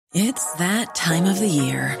It's that time of the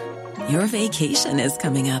year. Your vacation is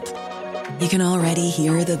coming up. You can already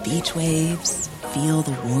hear the beach waves, feel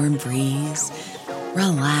the warm breeze,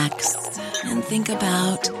 relax, and think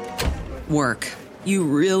about work. You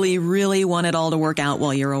really, really want it all to work out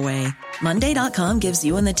while you're away. Monday.com gives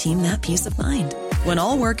you and the team that peace of mind. When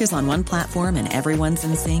all work is on one platform and everyone's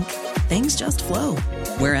in sync, things just flow.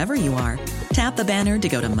 Wherever you are, tap the banner to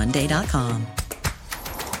go to Monday.com.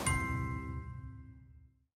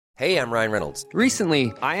 Hey, I'm Ryan Reynolds.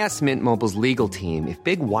 Recently, I asked Mint Mobile's legal team if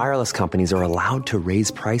big wireless companies are allowed to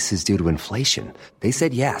raise prices due to inflation. They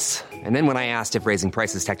said yes. And then when I asked if raising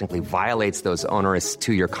prices technically violates those onerous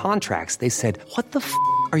two-year contracts, they said, what the f***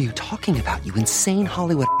 are you talking about, you insane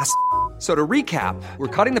Hollywood ass f- So to recap, we're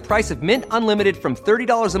cutting the price of Mint Unlimited from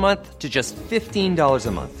 $30 a month to just $15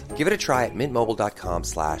 a month. Give it a try at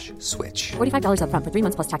mintmobile.com/switch. $45 up front for 3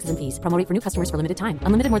 months plus taxes and fees. Promo rate for new customers for limited time.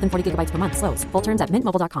 Unlimited more than 40 gigabytes per month. Slows full terms at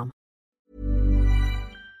mintmobile.com.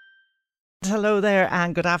 Hello there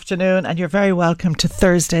and good afternoon, and you're very welcome to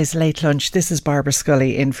Thursday's Late Lunch. This is Barbara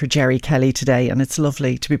Scully in for Jerry Kelly today, and it's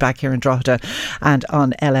lovely to be back here in Drogheda and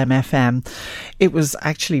on LMFM. It was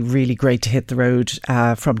actually really great to hit the road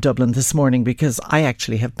from Dublin this morning, because I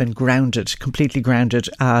actually have been grounded, completely grounded,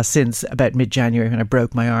 since about mid-January when I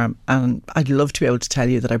broke my arm. And I'd love to be able to tell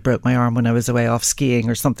you that I broke my arm when I was away off skiing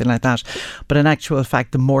or something like that, but in actual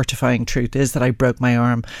fact the mortifying truth is that I broke my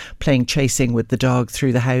arm playing chasing with the dog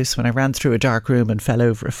through the house when I ran through a dark room and fell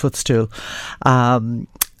over a footstool.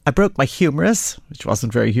 I broke my humerus, which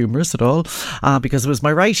wasn't very humorous at all, because it was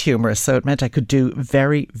my right humerus, so it meant I could do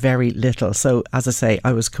very, very little. So, as I say,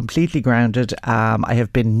 I was completely grounded. I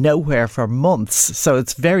have been nowhere for months, so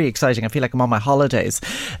it's very exciting. I feel like I'm on my holidays,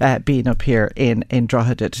 being up here in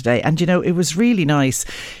Drogheda today. And, you know, it was really nice.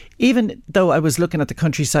 Even though I was looking at the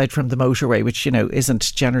countryside from the motorway, which, you know,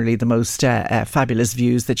 isn't generally the most fabulous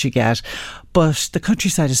views that you get, but the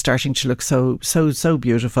countryside is starting to look so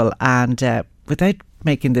beautiful. And without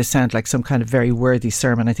making this sound like some kind of very worthy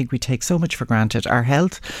sermon, I think we take so much for granted: our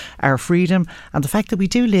health, our freedom, and the fact that we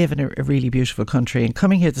do live in a really beautiful country. And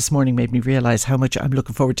coming here this morning made me realise how much I'm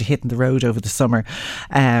looking forward to hitting the road over the summer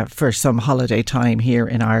for some holiday time here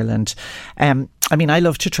in Ireland. I mean, I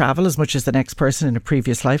love to travel as much as the next person. In a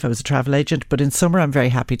previous life I was a travel agent, but in summer I'm very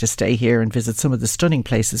happy to stay here and visit some of the stunning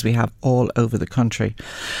places we have all over the country.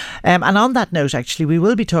 And on that note, actually, we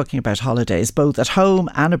will be talking about holidays both at home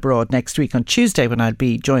and abroad next week on Tuesday, when I'll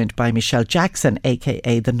be joined by Michelle Jackson,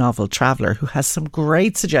 aka The Novel Traveller, who has some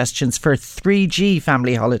great suggestions for 3G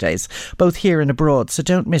family holidays, both here and abroad. So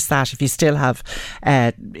don't miss that if you still have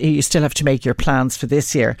to make your plans for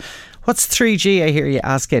this year. What's 3G, I hear you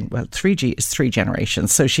asking? Well, 3G is 3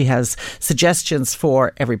 generations. So she has suggestions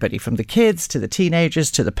for everybody from the kids to the teenagers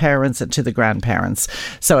to the parents and to the grandparents.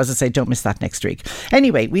 So as I say, don't miss that next week.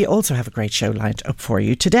 Anyway, we also have a great show lined up for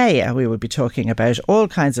you today. We will be talking about all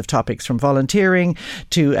kinds of topics, from volunteering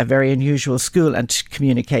to a very unusual school and to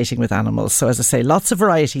communicating with animals. So as I say, lots of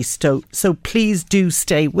variety. So please do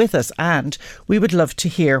stay with us, and we would love to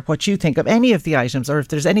hear what you think of any of the items, or if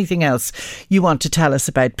there's anything else you want to tell us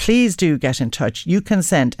about, please do get in touch. You can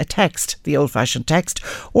send a text, the old-fashioned text,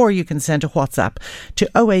 or you can send a WhatsApp to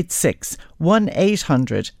 086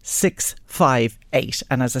 1800 658.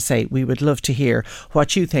 And as I say, we would love to hear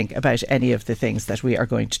what you think about any of the things that we are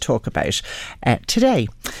going to talk about today.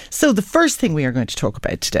 So the first thing we are going to talk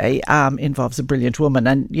about today involves a brilliant woman.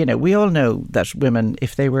 And, you know, we all know that women,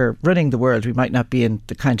 if they were running the world, we might not be in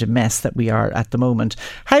the kind of mess that we are at the moment.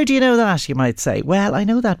 How do you know that, you might say? Well, I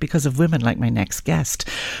know that because of women like my next guest.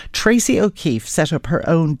 Tracy O'Keefe set up her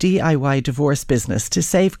own DIY divorce business to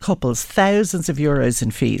save couples thousands of euros in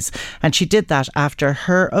fees. And she did that after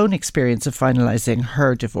her own experience of finalising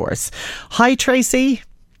her divorce. Hi, Tracy.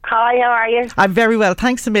 Hi, how are you? I'm very well.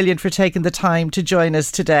 Thanks a million for taking the time to join us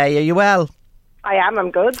today. Are you well? I am,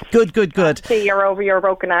 I'm good. Good. See, you're over your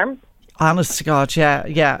broken arm. Honest to God,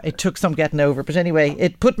 yeah. It took some getting over. But anyway,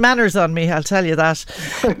 it put manners on me, I'll tell you that.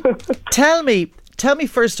 Tell me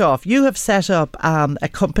first off, you have set up a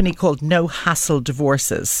company called No Hassle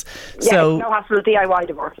Divorces. Yes, No Hassle DIY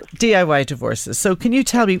Divorces. DIY Divorces. So can you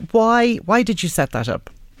tell me why did you set that up?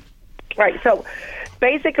 Right, so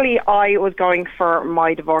basically I was going for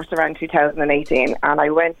my divorce around 2018, and I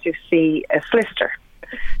went to see a solicitor.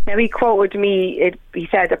 Now he quoted me, he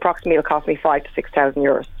said approximately it'll cost me 5,000 to 6,000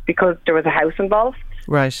 euros because there was a house involved.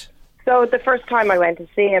 Right. So the first time I went to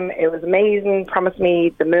see him, it was amazing, promised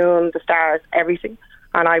me the moon, the stars, everything.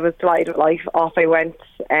 And I was delighted with life. Off I went,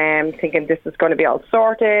 thinking this is going to be all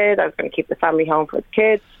sorted. I was going to keep the family home for the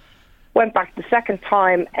kids. Went back the second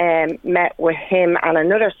time and met with him and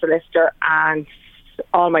another solicitor, and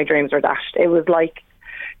all my dreams were dashed. It was like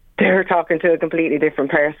they're talking to a completely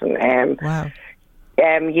different person. Wow.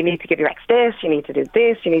 You need to give your ex this, you need to do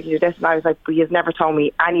this, you need to do this. And I was like, but you've never told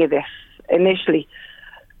me any of this initially.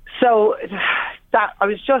 So that I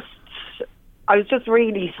was just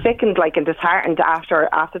really sickened, like, and disheartened after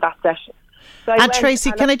that session. So and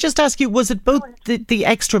Tracy, can I just ask you, was it both the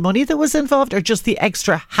extra money that was involved, or just the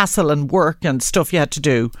extra hassle and work and stuff you had to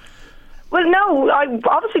do? Well, no,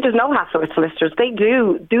 obviously there's no hassle with solicitors. They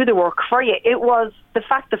do the work for you. It was the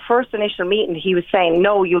fact the first initial meeting he was saying,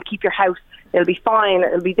 no, you'll keep your house, it'll be fine,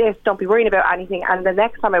 it'll be this, don't be worrying about anything. And the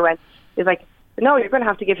next time I went, he's like, no, you're going to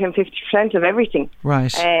have to give him 50% of everything.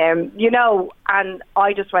 Right. And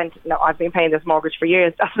I just went, no, I've been paying this mortgage for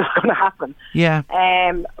years, that's not going to happen. Yeah.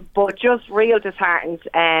 But just real disheartened.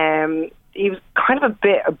 He was kind of a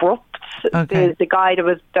bit abrupt, okay. the guy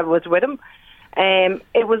that was with him.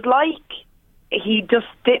 It was like he just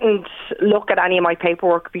didn't look at any of my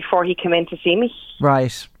paperwork before he came in to see me.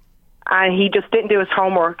 Right. And he just didn't do his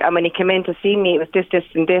homework. And when he came in to see me, it was this,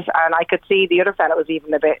 and this. And I could see the other fella was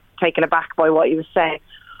even a bit taken aback by what he was saying.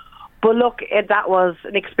 But look, that was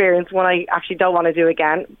an experience one I actually don't want to do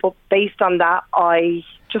again. But based on that, I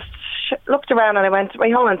just looked around and I went,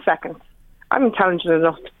 wait, hold on a second. I'm intelligent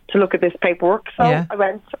enough to look at this paperwork. So yeah. I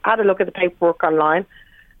went, had a look at the paperwork online.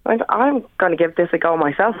 I went, I'm going to give this a go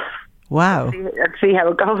myself. Wow. And see how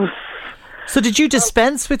it goes. So did you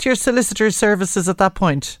dispense with your solicitor's services at that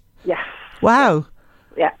point? Yes. Wow.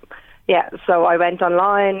 Yeah. So I went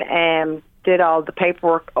online, did all the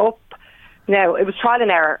paperwork up. Now, it was trial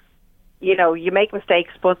and error. You know, you make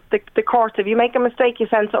mistakes, but the courts, if you make a mistake, you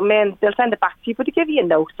send something in, they'll send it back to you, but they give you a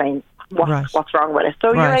note saying what's wrong with it.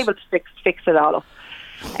 So you're able to fix it all up.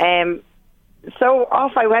 So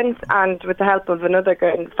off I went, and with the help of another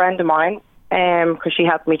good friend of mine, because she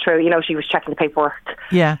helped me through, she was checking the paperwork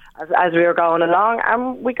as we were going along,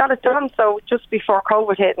 and we got it done. So just before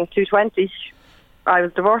COVID hit in 2020, I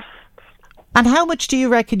was divorced. And how much do you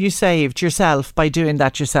reckon you saved yourself by doing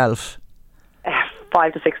that yourself?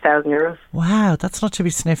 5,000 to 6,000 euros. Wow, that's not to be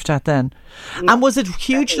sniffed at then. No, and was it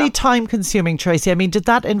hugely time consuming, Tracy? I mean, did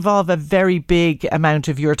that involve a very big amount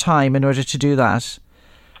of your time in order to do that?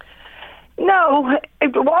 No,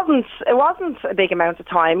 it wasn't a big amount of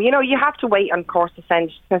time. You have to wait on course to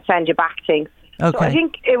send you back things. Okay. So I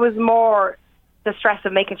think it was more the stress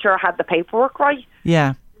of making sure I had the paperwork right.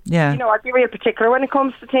 Yeah. I'd be real particular when it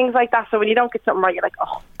comes to things like that. So when you don't get something right, you're like,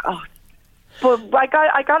 oh God. But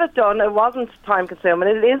I got it done. It wasn't time consuming.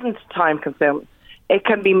 It isn't time consuming. It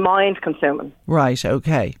can be mind consuming. Right.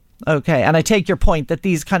 Okay. And I take your point that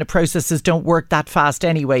these kind of processes don't work that fast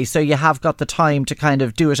anyway, so you have got the time to kind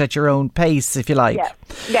of do it at your own pace, if you like.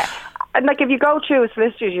 Yeah. And like, if you go through a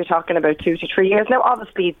solicitor, you're talking about 2 to 3 years. Now,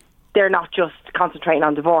 obviously, they're not just concentrating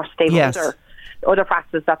on divorce. They've other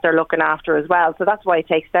practices that they're looking after as well. So that's why it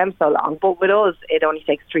takes them so long. But with us, it only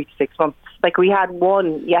takes 3 to 6 months. Like, we had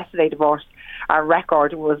one yesterday divorce. Our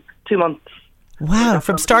record was 2 months. Wow,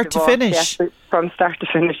 from start to finish. Yes, from start to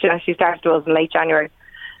finish. Yeah, she started to us in late January.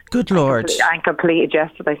 Good Lord. And completed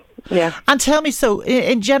yesterday. Yeah. And tell me, so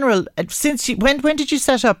in general, since when did you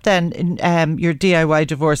set up then your DIY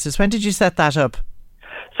divorces? When did you set that up?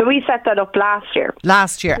 So we set that up last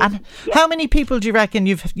year. And how many people do you reckon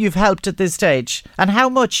you've helped at this stage? And how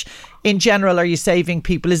much in general are you saving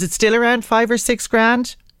people? Is it still around 5 or 6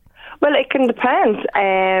 grand? Well, it can depend.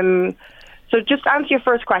 So just to answer your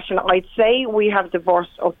first question, I'd say we have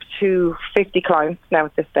divorced up to 50 clients now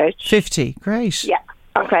at this stage. 50, great. Yeah.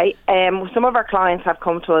 Okay. Some of our clients have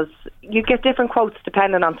come to us. You get different quotes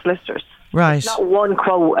depending on solicitors. Right. It's not one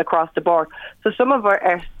quote across the board. So some of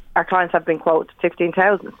our clients have been quoted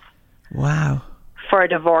 15,000. Wow. For a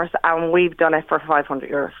divorce, and we've done it for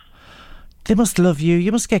 500 euros. They must love you.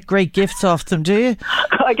 You must get great gifts off them, do you?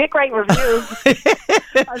 I get great reviews.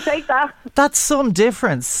 I'll take that. That's some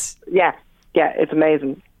difference. Yeah, it's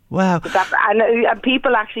amazing. Wow. And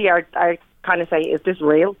people actually are kind of say, is this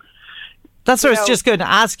real? That's what I was just going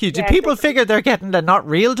to ask you. Do people figure they're getting a not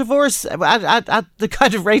real divorce at the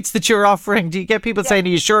kind of rates that you're offering? Do you get people saying, are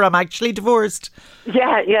you sure I'm actually divorced?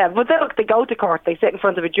 Yeah. But they go to court. They sit in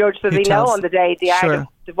front of a judge, so they know on the day they are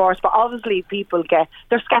divorced. But obviously people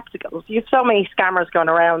they're sceptical. You have so many scammers going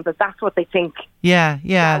around that's what they think. Yeah.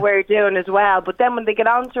 That we're doing as well. But then when they get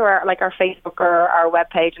onto our Facebook or our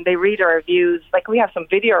webpage and they read our reviews, like we have some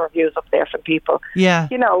video reviews up there from people. Yeah.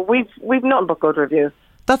 We've nothing but good reviews.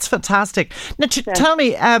 That's fantastic. Now, tell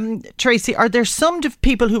me, Tracy, are there some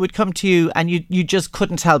people who would come to you and you just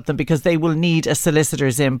couldn't help them because they will need a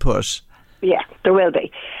solicitor's input? Yeah, there will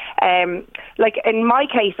be. Like in my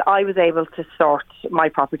case, I was able to sort my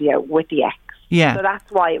property out with the ex. Yeah. So that's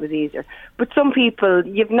why it was easier. But some people,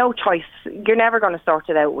 you've no choice. You're never going to sort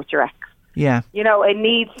it out with your ex. Yeah. You know, it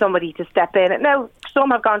needs somebody to step in. Now,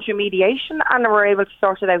 some have gone through mediation and were able to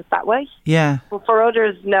sort it out that way. Yeah. But for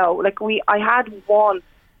others, no. Like I had one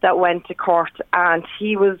that went to court and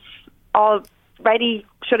he was all ready,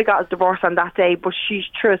 should have got his divorce on that day, but she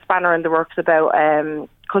threw a spanner in the works about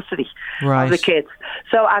custody of the kids.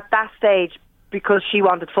 So at that stage, because she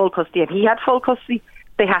wanted full custody and he had full custody,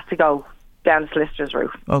 they had to go down the solicitor's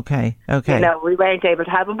route. Okay. You know, we weren't able to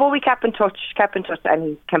help him, but we kept in touch, and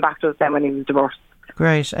he came back to us then when he was divorced.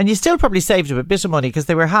 Great. And you still probably saved him a bit of money because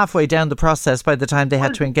they were halfway down the process by the time they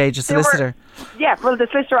had to engage a solicitor. Well, the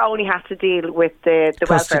solicitor only had to deal with the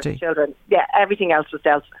welfare of the children. Yeah, everything else was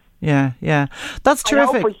dealt with. Yeah. That's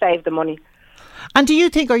terrific. I hope we saved the money. And do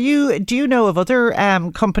you know of other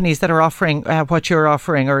companies that are offering what you're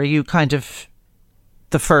offering, or are you kind of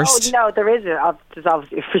the first? Oh, no, there's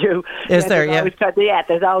obviously a few. Is there? Yeah.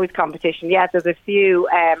 There's always competition. Yeah, there's a few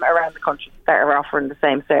around the country that are offering the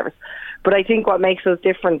same service. But I think what makes us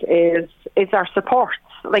different is our support.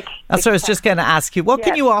 That's what I was just going to ask you. What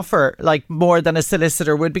can you offer, like, more than a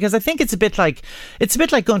solicitor would? Because I think it's a bit like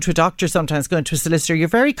going to a doctor sometimes, going to a solicitor. You're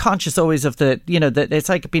very conscious always of it's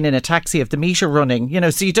like being in a taxi, of the meter running,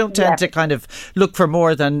 so you don't tend to kind of look for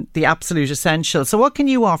more than the absolute essential. So what can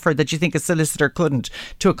you offer that you think a solicitor couldn't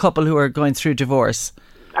to a couple who are going through divorce?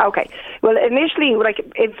 Okay. Well, initially,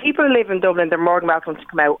 if people live in Dublin, they're more than welcome to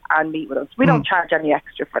come out and meet with us. We don't charge any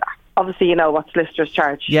extra for that. Obviously, you know what solicitors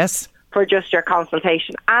charge. Yes. For just your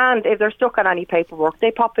consultation. And if they're stuck on any paperwork,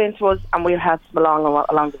 they pop into us and we'll help them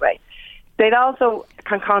along the way. They also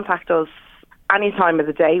can contact us any time of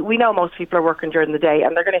the day. We know most people are working during the day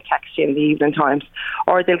and they're going to text you in the evening times,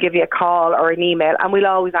 or they'll give you a call or an email, and we'll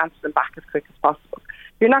always answer them back as quick as possible.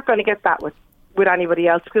 You're not going to get that with anybody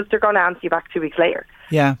else because they're going to answer you back 2 weeks later.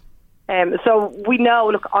 Yeah. So we know,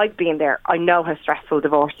 look, I've been there. I know how stressful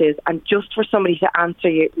divorce is, and just for somebody to answer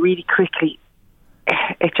you really quickly,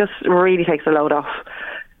 it just really takes a load off.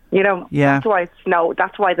 Yeah.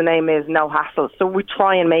 That's why the name is No Hassle. So we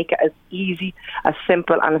try and make it as easy, as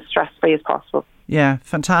simple and as stress-free as possible. Yeah,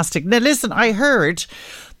 fantastic. Now listen, I heard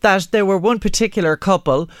that there were one particular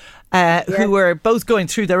couple who were both going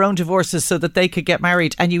through their own divorces so that they could get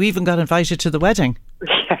married, and you even got invited to the wedding.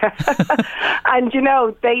 Yeah. And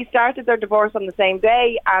they started their divorce on the same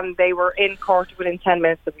day and they were in court within 10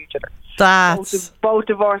 minutes of each other. Both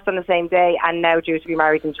divorced on the same day and now due to be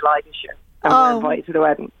married in July this year. And we're invited to the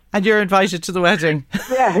wedding. And you're invited to the wedding?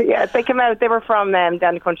 Yeah. They came out. They were from down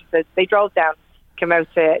the country. So they drove down, came out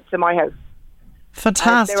to my house.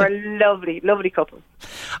 Fantastic. They were lovely, lovely couple.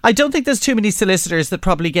 I don't think there's too many solicitors that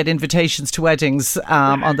probably get invitations to weddings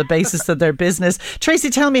on the basis of their business. Tracy,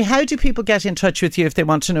 tell me, how do people get in touch with you if they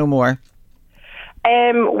want to know more?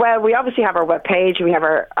 Well, we obviously have our webpage. We have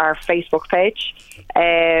our Facebook page.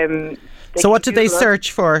 So what do they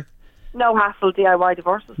search for? No Hassle DIY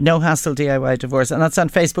Divorces. No Hassle DIY Divorce. And that's on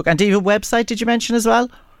Facebook. And do you have a website, did you mention as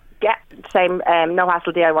well? Yeah, same,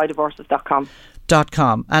 nohasslediydivorces.com.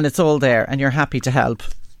 And it's all there and you're happy to help.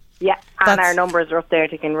 Yeah, and our numbers are up there.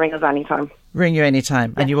 They can ring us anytime. Ring you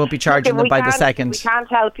anytime, and you won't be charging them by the second. We can't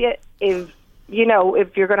help you. If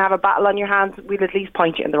you're going to have a battle on your hands, we'll at least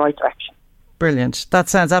point you in the right direction. Brilliant. That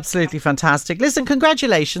sounds absolutely fantastic. Listen,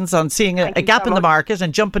 congratulations on seeing a gap in the market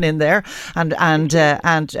and jumping in there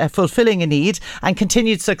and fulfilling a need, and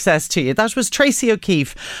continued success to you. That was Tracy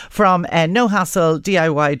O'Keefe from No Hassle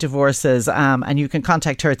DIY Divorces, and you can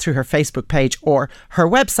contact her through her Facebook page or her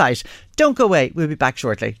website. Don't go away. We'll be back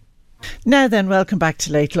shortly. Now then, welcome back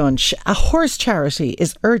to Late Lunch. A horse charity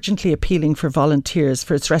is urgently appealing for volunteers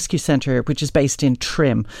for its rescue centre, which is based in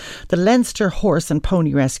Trim. The Leinster Horse and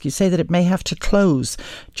Pony Rescue say that it may have to close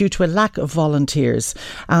due to a lack of volunteers.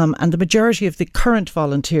 And the majority of the current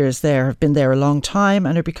volunteers there have been there a long time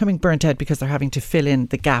and are becoming burnt out because they're having to fill in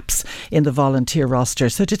the gaps in the volunteer roster.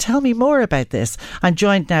 So to tell me more about this, I'm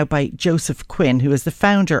joined now by Joseph Quinn, who is the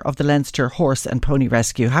founder of the Leinster Horse and Pony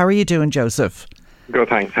Rescue. How are you doing, Joseph? Good,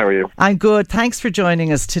 thanks. How are you? I'm good. Thanks for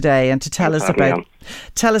joining us today and to tell us about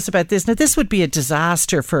this. Now, this would be a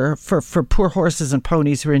disaster for poor horses and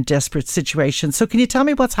ponies who are in desperate situations. So can you tell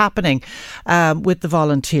me what's happening with the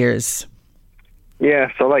volunteers? Yeah,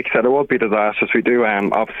 so like I said, it would be disastrous. We do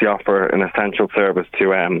obviously offer an essential service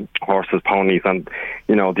to horses, ponies and,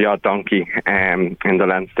 the odd donkey in the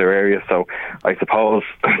Leinster area. So I suppose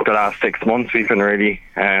the last 6 months we've been really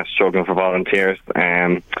struggling for volunteers.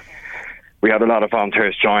 We had a lot of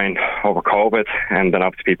volunteers join over COVID, and then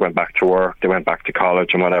obviously people went back to work, they went back to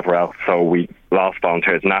college and whatever else, so we lost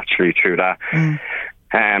volunteers naturally through that.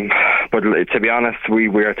 But to be honest, we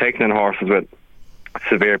are taking in horses with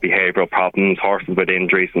severe behavioural problems, horses with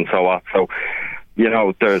injuries and so on. So,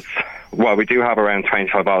 we do have around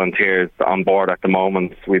 25 volunteers on board at the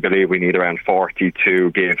moment. We believe we need around 40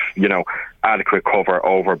 to give, adequate cover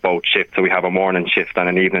over both shifts. So we have a morning shift and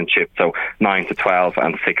an evening shift, so 9 to 12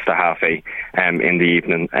 and 6 to half 8 in the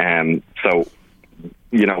evening.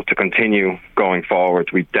 To continue going forward,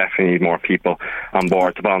 we definitely need more people on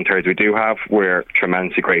board. The volunteers we do have, we're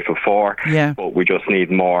tremendously grateful for, but we just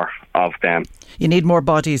need more of them. You need more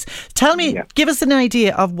bodies. Tell me, give us an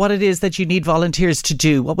idea of what it is that you need volunteers to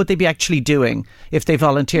do. What would they be actually doing if they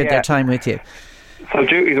volunteered their time with you? So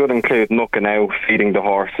duties would include looking out, feeding the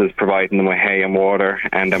horses, providing them with hay and water,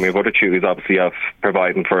 and then we have other duties obviously of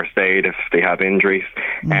providing first aid if they have injuries,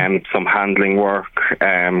 some handling work,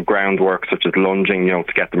 groundwork such as lunging,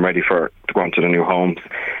 to get them ready to go into the new homes,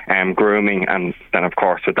 grooming, and then of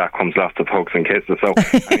course with that comes lots of hugs and kisses. So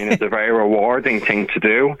it's a very rewarding thing to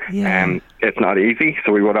do. It's not easy,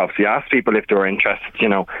 so we would obviously ask people if they were interested,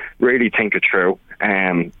 really think it through.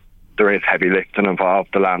 There is heavy lifting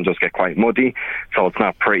involved. The land does get quite muddy, so it's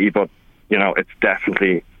not pretty, but it's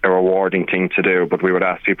definitely a rewarding thing to do. But we would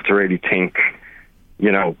ask people to really think,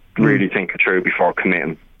 really think it through before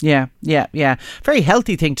committing. Yeah. Very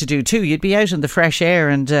healthy thing to do too. You'd be out in the fresh air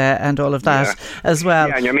and all of that as well.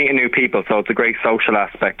 Yeah, and you're meeting new people, so it's a great social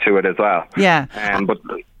aspect to it as well. Yeah.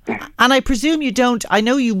 And I presume you don't, I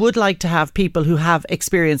know you would like to have people who have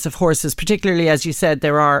experience of horses, particularly as you said,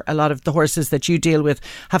 there are a lot of the horses that you deal with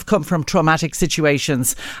have come from traumatic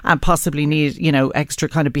situations and possibly need, extra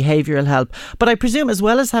kind of behavioural help. But I presume as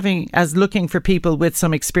well as looking for people with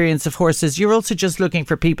some experience of horses, you're also just looking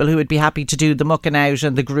for people who would be happy to do the mucking out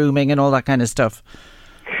and the grooming and all that kind of stuff.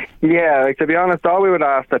 Yeah, to be honest, all we would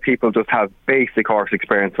ask that people just have basic horse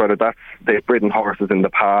experience, whether that's they've ridden horses in the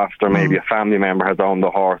past or maybe a family member has owned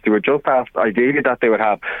the horse. We would just ask, ideally, that they would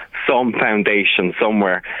have some foundation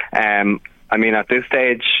somewhere. At this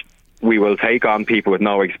stage, we will take on people with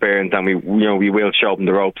no experience, and we will show them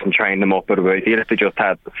the ropes and train them up. But ideally, if they just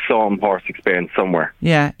had some horse experience somewhere.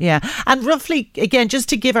 Yeah. And roughly, again, just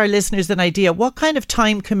to give our listeners an idea, what kind of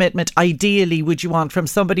time commitment ideally would you want from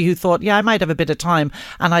somebody who thought, I might have a bit of time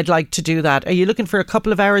and I'd like to do that? Are you looking for a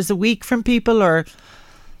couple of hours a week from people, or?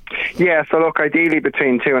 Yeah, so look, ideally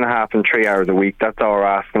between 2.5 and 3 hours a week. That's all we're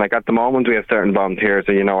asking. Like at the moment, we have certain volunteers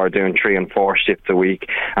who, are doing 3 and 4 shifts a week,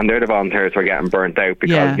 and they're the volunteers who are getting burnt out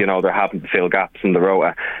because, they're having to fill gaps in the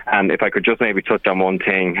rota. And if I could just maybe touch on one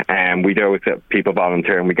thing, we do with people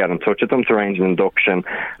volunteer and we get in touch with them to arrange an induction,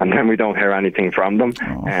 and then we don't hear anything from them.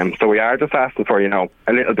 So we are just asking for, a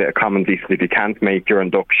little bit of common decency. If you can't make your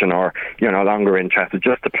induction or you're no longer interested,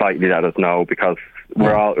 just to politely let us know, because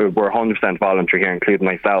we're 100% voluntary here, including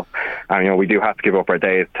myself. And we do have to give up our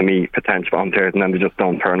days to meet potential volunteers, and then they just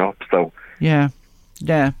don't turn up. So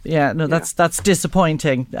that's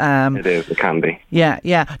disappointing. It is. It can be. Yeah.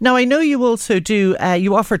 Now I know you also do.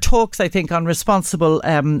 You offer talks, I think, on responsible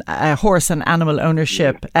horse and animal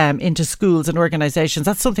ownership into schools and organisations.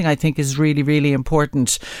 That's something I think is really, really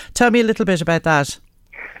important. Tell me a little bit about that.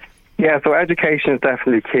 Yeah, so education is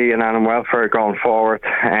definitely key in animal welfare going forward.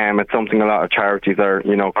 It's something a lot of charities are,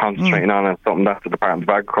 concentrating on, and something that the Department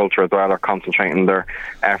of Agriculture as well are concentrating their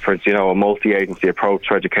efforts, a multi-agency approach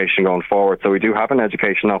to education going forward. So we do have an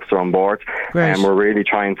education officer on board, and we're really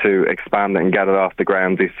trying to expand it and get it off the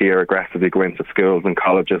ground this year, aggressively go into schools and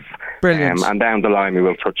colleges. Brilliant. And down the line we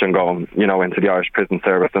will touch on going, into the Irish Prison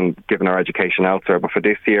Service and giving our education elsewhere. But for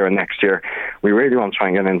this year and next year, we really want to try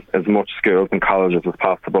and get in as much schools and colleges as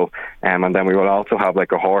possible. And then we will also have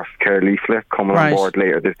like a horse care leaflet coming on board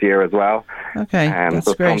later this year as well. Okay, that's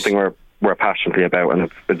so great. Something we're passionately about,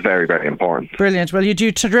 and it's very, very important. Brilliant. Well, you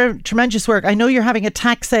do tremendous work. I know you're having a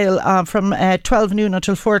tax sale from 12 noon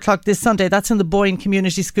until 4 o'clock this Sunday. That's in the Boyne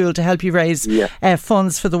Community School to help you raise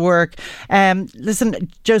funds for the work.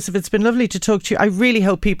 Listen, Joseph, it's been lovely to talk to you. I really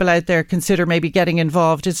hope people out there consider maybe getting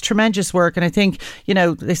involved. It's tremendous work, and I think,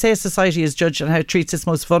 they say a society is judged on how it treats its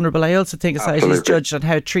most vulnerable. I also think a society is judged on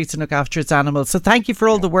how it treats and look after its animals. So thank you for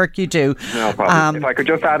all the work you do. No problem. If I could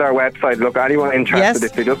just add our website, look, anyone interested,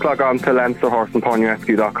 if they just log on to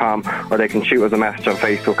LeinsterHorseandPonyRescue.com, or they can shoot us a message on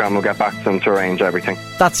Facebook and we'll get back to them to arrange everything.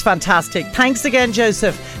 That's fantastic. Thanks again,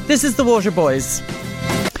 Joseph. This is the Water Boys.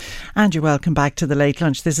 And you're welcome back to the Late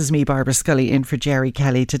Lunch. This is me, Barbara Scully, in for Jerry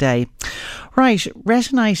Kelly today. Right,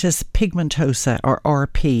 retinitis pigmentosa, or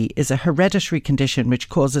RP, is a hereditary condition which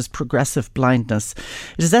causes progressive blindness.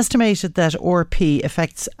 It is estimated that RP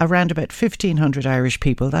affects around about 1,500 Irish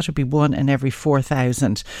people. That would be 1 in every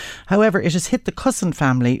 4,000. However, it has hit the Cusson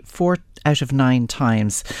family 4 out of 9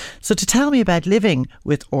 times. So to tell me about living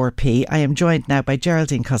with RP, I am joined now by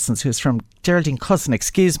Geraldine Cousins, who's from Geraldine Cousin,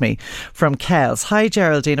 from Kells. Hi,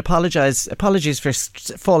 Geraldine. Apologies for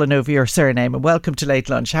falling over your surname, and welcome to Late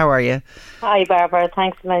Lunch. How are you? Hi, Barbara.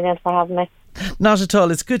 Thanks a million for having me. Not at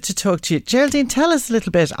all. It's good to talk to you. Geraldine, tell us a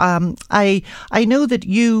little bit. I know that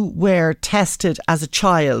you were tested as a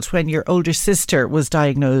child when your older sister was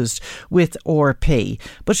diagnosed with RP.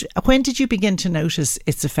 But when did you begin to notice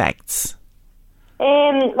its effects?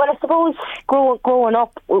 Well, I suppose growing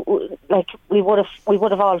up, we would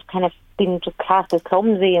have all kind of been just classed as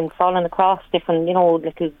clumsy and fallen across different, little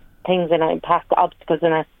things and obstacles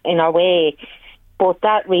in our way. But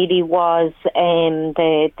that really was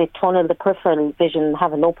the tunnel, the peripheral vision,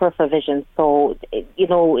 having no peripheral vision. So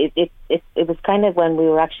it was kind of when we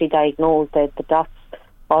were actually diagnosed that the dots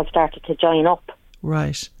all started to join up.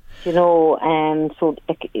 Right. So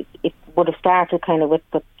it would have started kind of with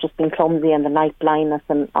just being clumsy and the night blindness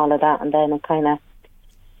and all of that, and then it kind of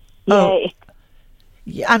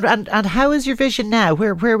And how is your vision now?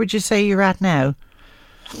 Where would you say you're at now?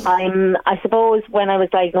 I suppose when I was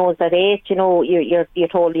diagnosed at 8, you're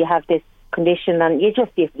told you have this condition, and you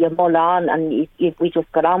mull on, and we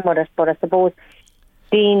just got on with it. But I suppose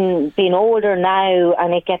being older now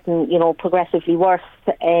and it getting progressively worse,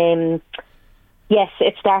 yes,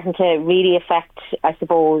 it's starting to really affect, I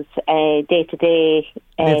suppose, day to day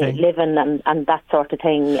living and that sort of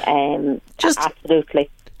thing. Absolutely.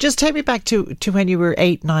 Just take me back to when you were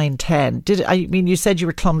 8, 9, 10. You said you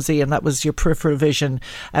were clumsy and that was your peripheral vision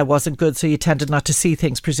wasn't good, so you tended not to see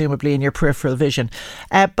things presumably in your peripheral vision.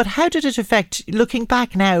 But how did it affect, looking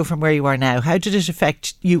back now from where you are now, how did it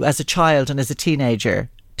affect you as a child and as a teenager?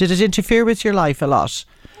 Did it interfere with your life a lot?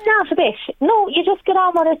 Not a bit. No, you just get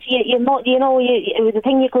on with it. It was a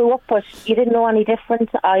thing you grew up with. You didn't know any different.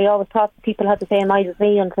 I always thought people had the same eyes as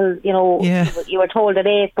me until, you were told at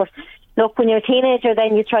 8. But look, when you're a teenager,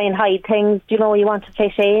 then you try and hide things. You want to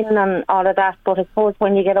fit in and all of that. But I suppose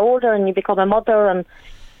when you get older and you become a mother and,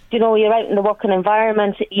 you're out in the working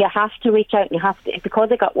environment, you have to reach out and you have to, because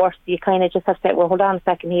it got worse, you kind of just have to say, well, hold on a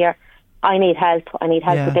second here. I need help. I need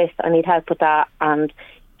help with this. I need help with that. And,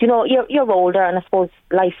 you're older, and I suppose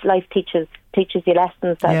life teaches you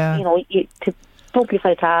lessons that, to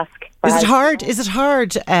simplify task. Is it hard? Is it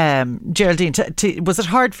hard, Geraldine? Was it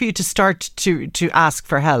hard for you to start to ask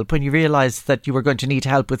for help when you realised that you were going to need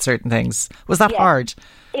help with certain things? Was that hard?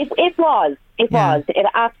 It was. It was. It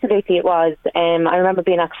absolutely was. I remember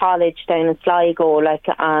being at college down in Sligo, and I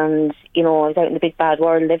was out in the big bad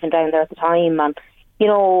world, living down there at the time, and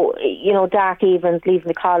dark evenings, leaving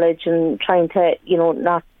the college and trying to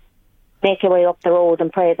not make your way up the road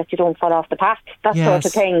and pray that you don't fall off the path, that sort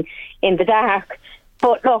of thing in the dark.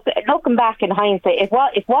 But look, looking back in hindsight, it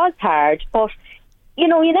was hard, but you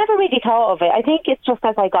never really thought of it. I think it's just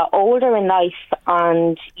as I got older in life,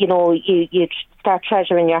 and you start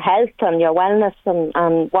treasuring your health and your wellness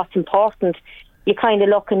and what's important. You kind of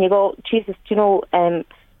look and you go, Jesus,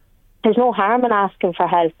 there's no harm in asking for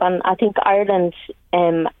help. And I think Ireland,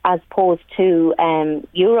 as opposed to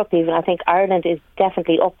Europe even, I think Ireland is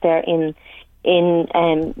definitely up there in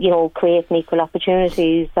creating equal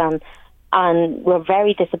opportunities, and we're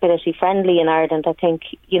very disability friendly in Ireland. I think,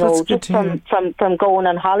 just from going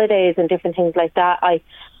on holidays and different things like that, I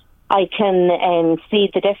can see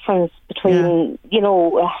the difference between,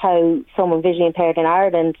 how someone visually impaired in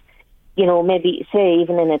Ireland, maybe say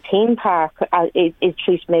even in a theme park, is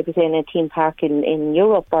treated maybe say in a theme park in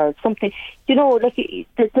Europe or something.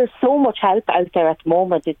 There's so much help out there at the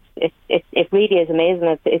moment. It really is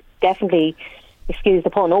amazing. It's definitely, excuse the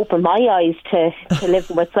pun, opened my eyes to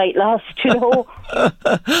living with sight loss,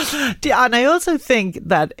 And I also think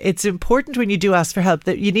that it's important when you do ask for help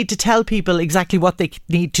that you need to tell people exactly what they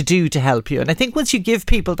need to do to help you. And I think once you give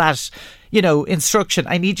people that, instruction,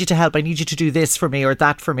 I need you to help, I need you to do this for me or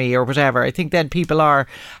that for me or whatever, I think then people are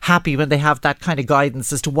happy when they have that kind of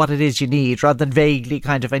guidance as to what it is you need, rather than vaguely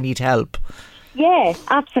kind of, I need help. Yeah,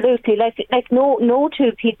 absolutely. Like no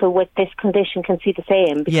two people with this condition can see the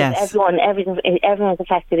same, because everyone's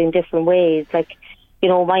affected in different ways. Like,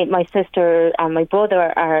 my sister and my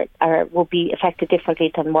brother will be affected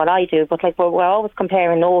differently than what I do. But we're always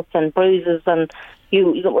comparing notes and bruises and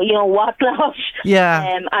what not.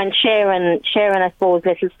 Yeah. And sharing, I suppose,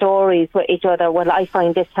 little stories with each other. Well, I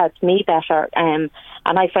find this helps me better, and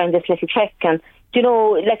I found this little trick, and you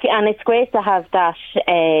know, like, and it's great to have that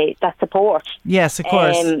that support. Yes, of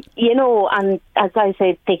course. You know, and as I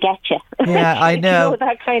say, they get you. Yeah, I know. You know,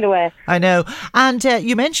 that kind of way. I know. And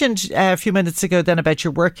you mentioned a few minutes ago then about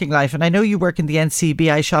your working life, and I know you work in the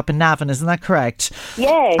NCBI shop in Navan, isn't that correct?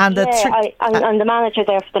 Yeah, and I'm the manager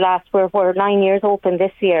there for the last. We're 9 years open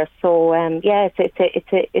this year, so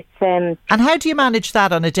it's. And how do you manage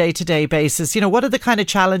that on a day-to-day basis? You know, what are the kind of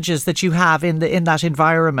challenges that you have in that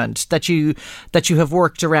environment that you have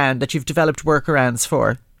worked around, that you've developed workarounds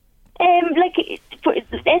for? Like for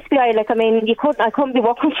SBI, like, I mean, I couldn't be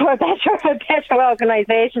working for a better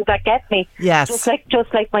organisation that get me. Yes,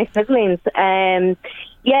 just like my siblings.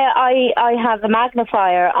 Yeah, I have a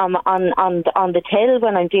magnifier on the till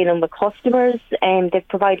when I'm dealing with customers, and they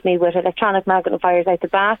provide me with electronic magnifiers out the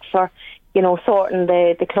back for, you know, sorting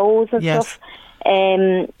the clothes and stuff.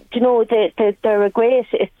 You know, they're a great.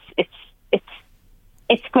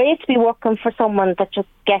 It's great to be working for someone that just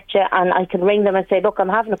gets you, and I can ring them and say, look, I'm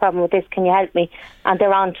having a problem with this, can you help me? And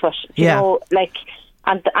they're on to it. You know, like,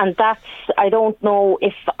 and that's, I don't know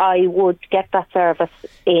if I would get that service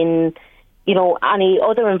in, you know, any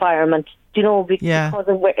other environment, you know,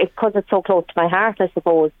 because it's so close to my heart, I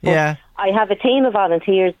suppose. But I have a team of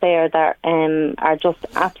volunteers there that are just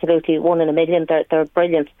absolutely one in a million. They're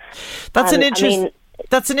brilliant. That's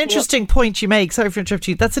an interesting point you make. Sorry for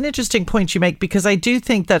interrupting you. That's an interesting point you make, because I do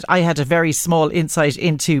think that I had a very small insight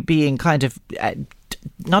into being kind of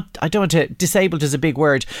I don't want to, disabled is a big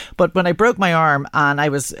word, but when I broke my arm and I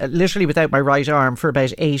was literally without my right arm for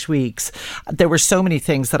about 8 weeks, there were so many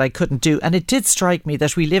things that I couldn't do. And it did strike me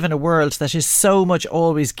that we live in a world that is so much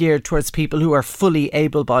always geared towards people who are fully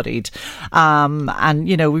able-bodied. And,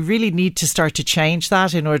 you know, we really need to start to change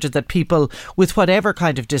that in order that people with whatever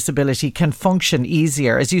kind of disability can function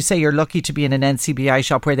easier. As you say, you're lucky to be in an NCBI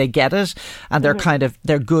shop where they get it and they're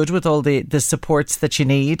they're good with all the supports that you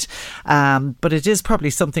need. But it is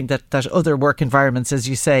probably something that other work environments, as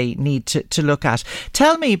you say, need to look at.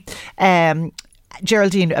 Tell me,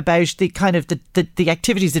 Geraldine, about the kind of the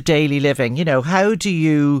activities of daily living. You know, how do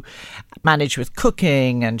you manage with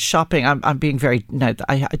cooking and shopping? I'm being very, no,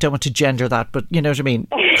 I don't want to gender that, but you know what I mean.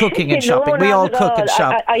 Cooking and shopping. We all cook and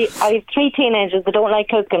shop. I have 3 teenagers that don't like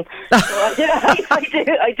cooking. So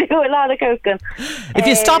I do a lot of cooking. If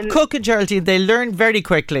you stop cooking, Geraldine, they learn very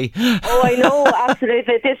quickly. Oh, I know,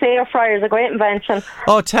 absolutely. This air fryer is a great invention.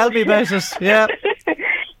 Oh, tell me about it. Yeah.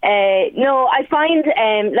 No, I find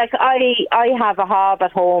like I have a hob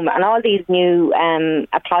at home, and all these new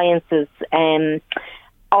appliances,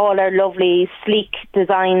 all are lovely, sleek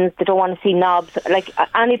designs. They don't want to see knobs. Like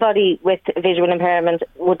anybody with visual impairment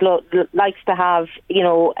would likes to have, you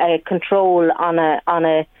know, a control on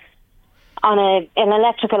an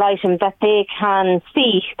electrical item that they can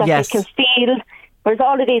see, that they can feel. Whereas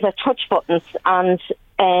all of these are touch buttons and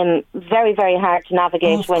very, very hard to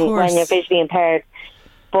navigate when you're visually impaired.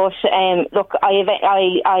 But look,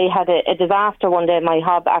 I had a disaster one day. My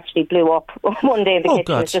hob actually blew up one day in the kitchen.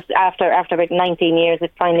 God. It's just after about 19 years,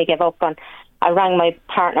 it finally gave up. And I rang my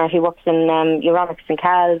partner, who works in Euronics and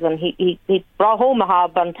Cal's, and he brought home a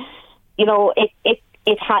hob, and you know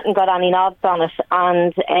it hadn't got any knobs on it.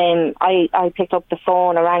 And I picked up the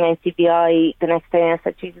phone, I rang NCBI the next day, and I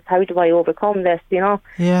said, Jesus, how do I overcome this, you know?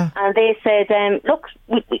 Yeah. And they said, look,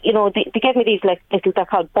 you know, they gave me these like little, they're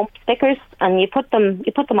called bump stickers, and you put them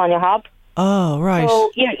on your hob. Oh, right.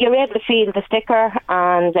 So you're able to feel the sticker,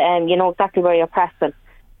 and you know exactly where you're pressing.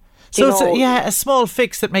 So it's a small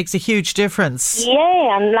fix that makes a huge difference.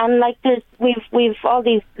 Yeah, and like we've all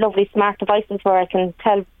these lovely smart devices where I can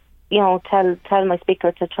tell my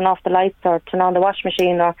speaker to turn off the lights or turn on the washing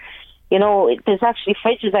machine, or, you know, there's actually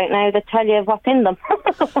fridges out now that tell you what's in them.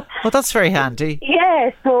 Well, that's very handy.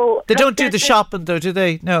 Yeah, so... They don't do the shopping though, do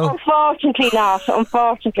they? No. Unfortunately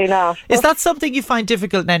not. Is that something you find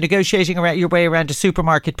difficult now, negotiating your way around a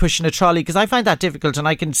supermarket, pushing a trolley? Because I find that difficult, and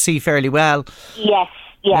I can see fairly well. Yes.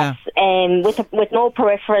 Yeah. With no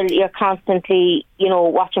peripheral, you're constantly, you know,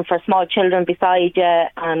 watching for small children beside you,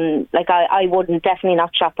 and like I wouldn't definitely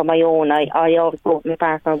not shop on my own. I always go with my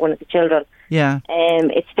partner, one of the children. Yeah.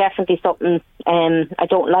 It's definitely something I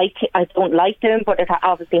don't like doing, but it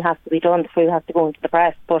obviously has to be done. The food has to go into the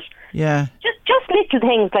press. But yeah, just little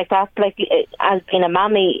things like that, like as being a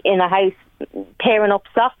mammy in a house, pairing up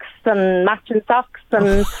socks and matching socks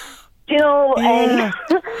and. You know,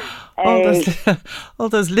 all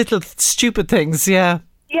those little stupid things, yeah.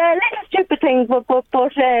 Yeah, little stupid things, but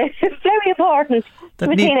very important to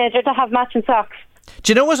a teenager to have matching socks.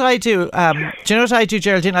 Do you know what I do?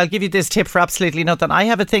 Geraldine? I'll give you this tip for absolutely nothing. I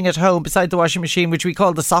have a thing at home beside the washing machine which we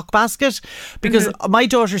call the sock basket, because my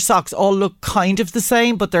daughter's socks all look kind of the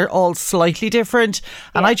same, but they're all slightly different.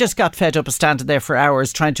 And I just got fed up of standing there for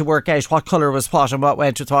hours trying to work out what colour was what and what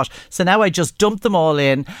went with what. So now I just dump them all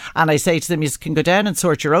in, and I say to them, you can go down and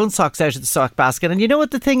sort your own socks out of the sock basket. And you know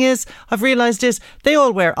what the thing is? I've realised is they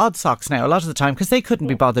all wear odd socks now a lot of the time because they couldn't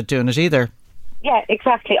be bothered doing it either. Yeah,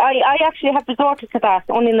 exactly. I actually have resorted to that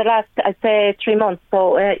only in the last, I'd say, 3 months.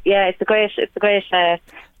 So it's a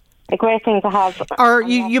great thing to have. Or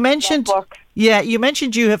you mentioned, you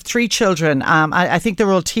mentioned you have 3 children. I think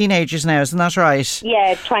they're all teenagers now, isn't that right?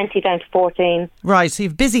 Yeah, 20 down to 14. Right. So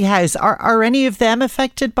you've a busy house. Are any of them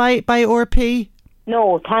affected by RP?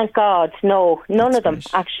 No, thank God, no, none of them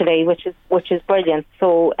actually, which is brilliant.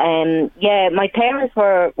 So, my parents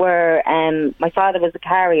were my father was a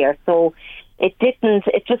carrier, so. It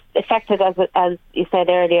just affected, as you said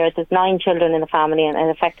earlier, there's 9 children in the family and it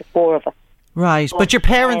affected 4 of us. Right, but your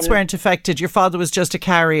parents weren't affected, your father was just a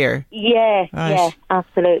carrier. Yeah, right. Yeah,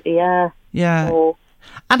 absolutely, yeah. Yeah. So,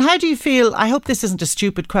 and how do you feel, I hope this isn't a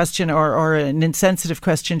stupid question or an insensitive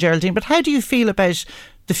question, Geraldine, but how do you feel about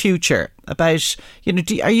the future? About,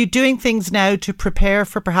 are you doing things now to prepare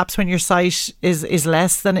for perhaps when your sight is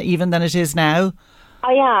less than it is now?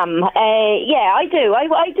 I am. I do.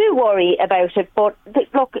 I do worry about it. But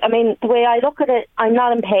look, I mean, the way I look at it, I'm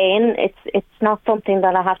not in pain. It's not something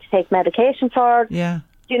that I have to take medication for. Yeah.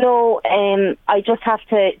 I just have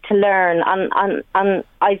to learn, and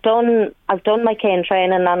I've done my cane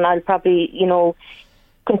training, and I'll probably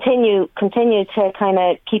continue to kind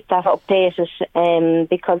of keep that updated.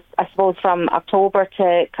 Because I suppose from October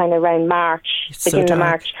to kind of around March, beginning of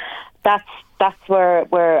March, that's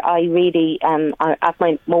where I really am at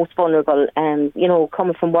my most vulnerable.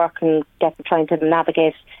 Coming from work and trying to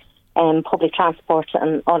navigate public transport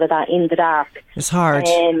and all of that in the dark. It's hard.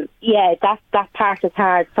 That part is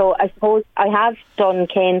hard. So I suppose I have done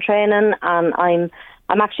cane training, and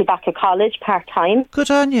I'm actually back at college part time.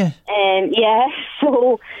 Good on you.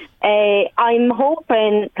 So I'm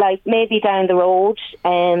hoping, like, maybe down the road,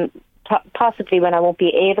 possibly when I won't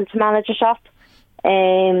be able to manage a shop,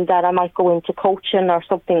 that I might go into coaching or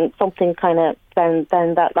something kind of down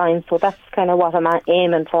that line. So that's kind of what I'm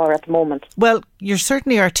aiming for at the moment. Well, you're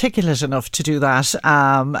certainly articulate enough to do that.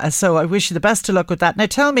 So I wish you the best of luck with that. Now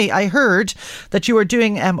tell me, I heard that you were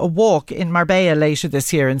doing a walk in Marbella later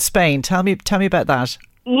this year in Spain. Tell me about that.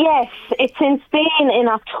 Yes, it's in Spain in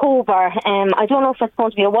October. I don't know if it's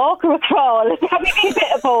going to be a walk or a crawl. It's probably a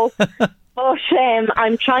bit of both. But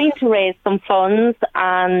I'm trying to raise some funds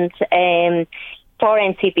and for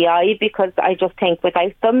NCBI, because I just think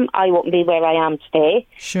without them I wouldn't be where I am today.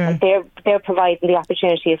 Sure. And they're providing the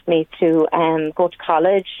opportunity for me to go to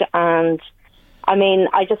college, and I mean,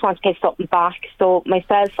 I just want to give something back. So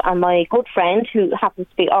myself and my good friend, who happens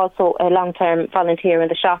to be also a long-term volunteer in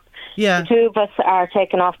the shop, the 2 of us are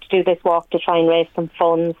taking off to do this walk to try and raise some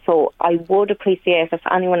funds. So I would appreciate if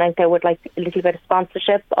anyone out there would like a little bit of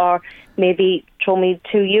sponsorship, or maybe throw me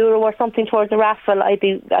 €2 or something towards the raffle. I'd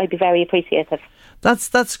be very appreciative.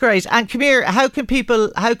 That's great. And come here, how can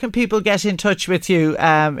people get in touch with you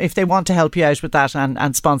if they want to help you out with that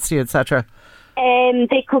and sponsor you, etc.?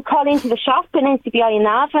 They could call into the shop in NCBI in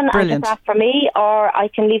Navan and just ask for me, or I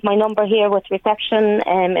can leave my number here with reception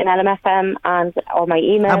in LMFM or my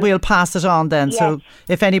email. And we'll pass it on then. Yes. So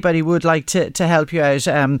if anybody would like to help you out,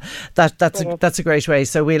 that's a great way.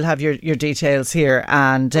 So we'll have your details here,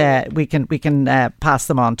 and we can pass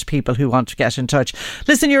them on to people who want to get in touch.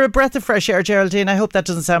 Listen, you're a breath of fresh air, Geraldine. I hope that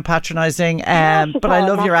doesn't sound patronising, but I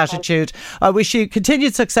love your attitude. I wish you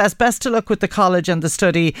continued success. Best of luck with the college and the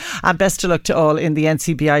study, and best of luck to all in the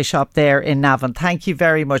NCBI shop there in Navan. Thank you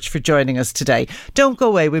very much for joining us today. Don't go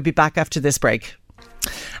away. We'll be back after this break.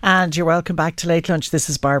 And you're welcome back to Late Lunch. This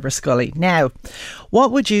is Barbara Scully. Now,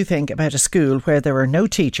 what would you think about a school where there were no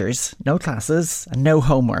teachers, no classes and no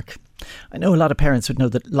homework? I know a lot of parents would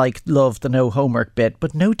love the no homework bit,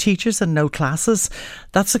 but no teachers and no classes,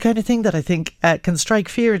 that's the kind of thing that I think can strike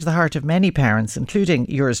fear into the heart of many parents, including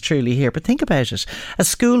yours truly here. But think about it. A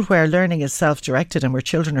school where learning is self-directed and where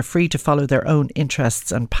children are free to follow their own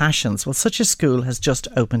interests and passions. Well, such a school has just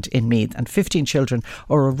opened in Meath, and 15 children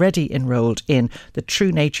are already enrolled in the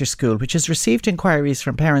True Nature School, which has received inquiries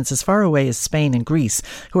from parents as far away as Spain and Greece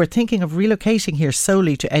who are thinking of relocating here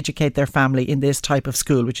solely to educate their family in this type of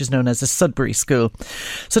school, which is known as a Sudbury School.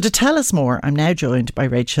 So to tell us more, I'm now joined by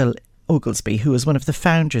Rachel Oglesby, who is one of the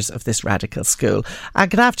founders of this radical school.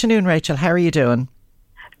 Good afternoon, Rachel. How are you doing?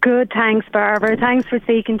 Good, thanks, Barbara. Thanks for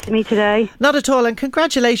speaking to me today. Not at all, and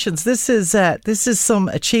congratulations. This is some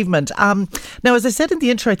achievement. Now, as I said in the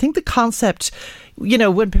intro, I think the concept, you know,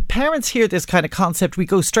 when parents hear this kind of concept, we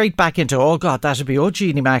go straight back into, oh God, that'd be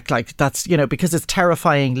Jeannie Mac, like that's, you know, because it's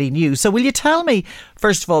terrifyingly new. So will you tell me,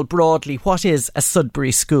 first of all, broadly, what is a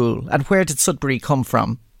Sudbury school and where did Sudbury come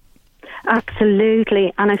from?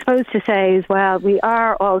 Absolutely. And I suppose to say as well, we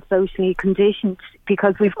are all socially conditioned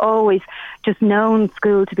because we've always just known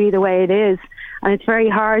school to be the way it is. And it's very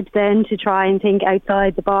hard then to try and think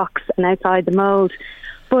outside the box and outside the mould.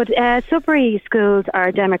 But Sudbury schools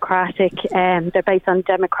are democratic. They're based on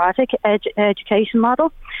democratic education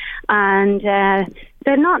model. And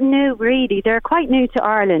they're not new, really. They're quite new to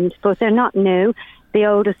Ireland, but they're not new. The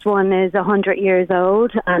oldest one is 100 years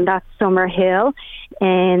old, and that's Summerhill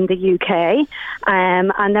in the UK.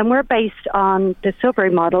 And then we're based on the Sudbury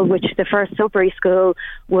model, which the first Sudbury school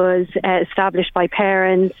was established by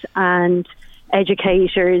parents and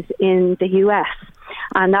educators in the US.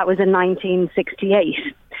 And that was in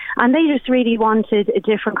 1968. And they just really wanted a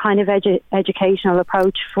different kind of educational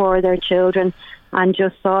approach for their children and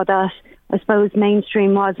just saw that, I suppose,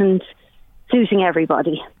 mainstream wasn't suiting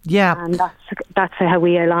everybody. Yeah. And that's how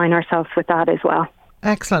we align ourselves with that as well.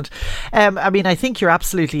 Excellent. I mean, I think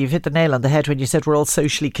you've hit the nail on the head when you said we're all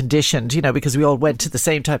socially conditioned, you know, because we all went to the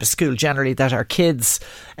same type of school generally that our kids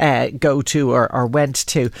go to or went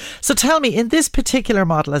to. So tell me, in this particular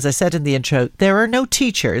model, as I said in the intro, there are no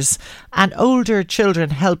teachers and older children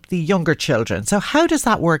help the younger children. So how does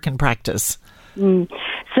that work in practice?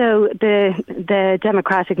 So the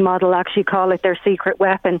democratic model actually call it their secret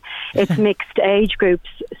weapon. It's mixed age groups.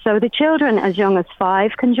 So the children as young as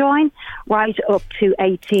 5 can join, right up to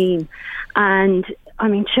 18. And I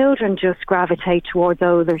mean, children just gravitate towards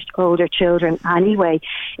older children anyway.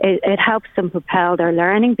 It helps them propel their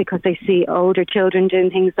learning because they see older children doing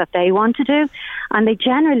things that they want to do, and they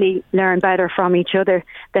generally learn better from each other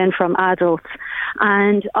than from adults.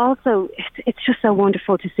 And also, it's just so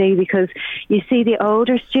wonderful to see because you see the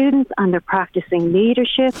older students and they're practicing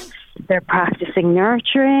leadership, they're practicing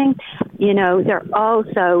nurturing. You know, they're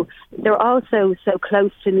also so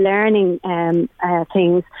close to learning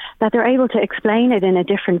things that they're able to explain it in a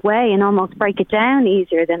different way and almost break it down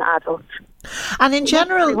easier than adults. And in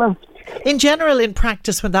general, in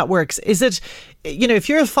practice, when that works, is it, you know, if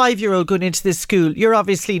you're a 5-year-old going into this school, you're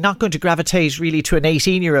obviously not going to gravitate really to an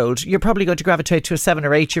 18-year-old. You're probably going to gravitate to a 7 or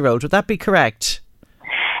 8-year-old. Would that be correct?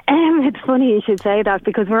 It's funny you should say that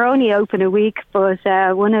because we're only open a week, but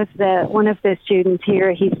one of the students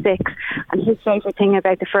here, he's 6, and his favourite thing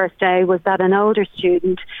about the first day was that an older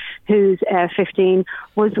student who's 15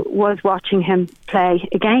 was watching him play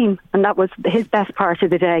a game, and that was his best part of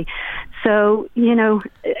the day. So, you know,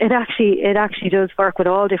 it actually does work with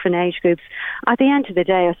all different age groups. At the end of the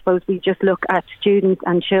day, I suppose we just look at students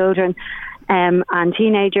and children and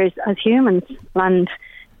teenagers as humans, and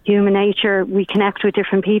human nature, we connect with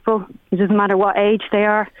different people. It doesn't matter what age they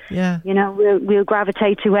are. Yeah. You know, we'll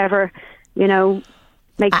gravitate to whoever, you know,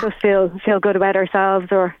 makes us feel good about ourselves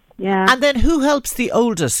or, yeah. And then who helps the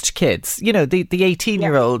oldest kids? You know, the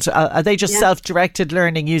 18-year-old. Are they just self-directed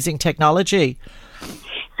learning using technology?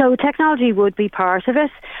 So technology would be part of it,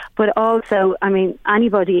 but also, I mean,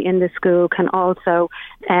 anybody in the school can also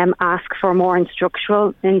ask for more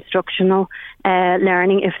instructional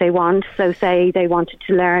learning if they want. So say they wanted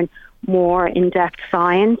to learn more in-depth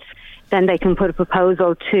science, then they can put a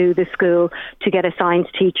proposal to the school to get a science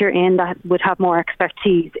teacher in that would have more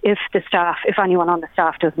expertise if anyone on the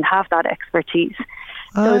staff doesn't have that expertise.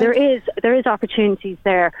 So there is opportunities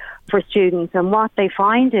there for students, and what they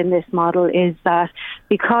find in this model is that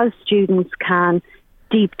because students can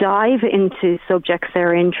deep dive into subjects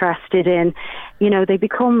they're interested in, you know, they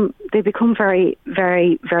become very,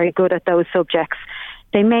 very, very good at those subjects.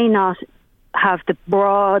 They may not have the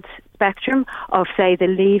broad spectrum of, say, the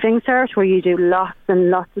Leaving Cert, where you do lots and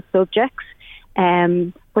lots of subjects,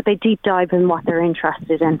 but they deep dive in what they're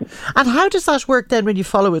interested in. And how does that work then when you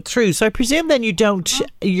follow it through? So I presume then you don't,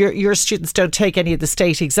 your students don't take any of the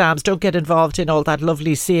state exams, don't get involved in all that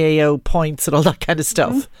lovely CAO points and all that kind of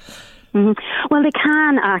stuff. Mm-hmm. Mm-hmm. Well, they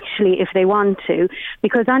can actually if they want to,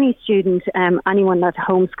 because any student, anyone that's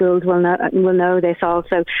homeschooled will know this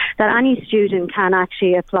also, that any student can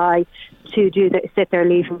actually apply to sit their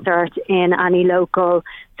Leaving Cert in any local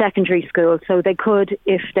secondary school, so they could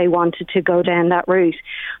if they wanted to go down that route.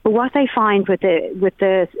 But what they find with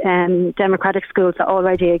the democratic schools that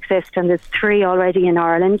already exist, and there's 3 already in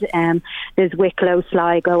Ireland, there's Wicklow,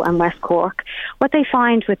 Sligo and West Cork, what they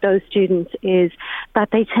find with those students is that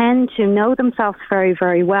they tend to know themselves very,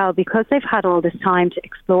 very well because they've had all this time to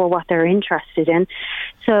explore what they're interested in.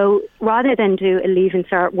 So rather than do a Leaving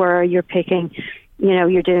Cert where you're picking,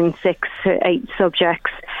 you're doing 6 to 8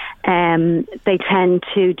 subjects, they tend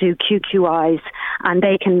to do QQIs, and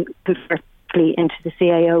they can convert into the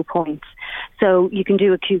CAO points. So you can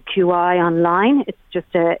do a QQI online. It's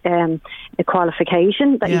just a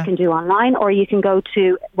qualification that you can do online, or you can go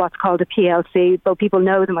to what's called a PLC, but people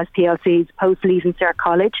know them as PLCs, post-Leaving Cert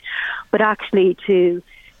College. But actually, to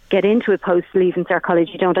get into a post-Leaving Cert College,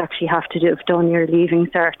 you don't actually have to have done your Leaving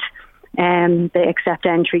Cert. They accept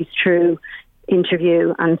entries through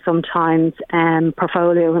interview and sometimes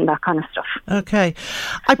portfolio and that kind of stuff. Okay.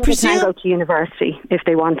 I presume they can go to university if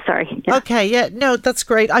they want, sorry. Yeah. Okay, yeah, no, that's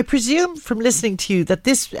great. I presume from listening to you that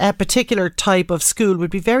this particular type of school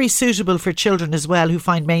would be very suitable for children as well who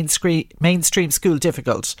find mainstream school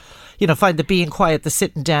difficult. Find the being quiet, the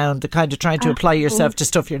sitting down, the kind of trying to apply yourself to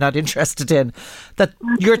stuff you're not interested in. That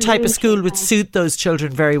your type of school would suit those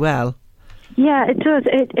children very well. Yeah, it does.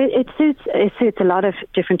 It suits a lot of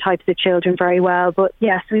different types of children very well. But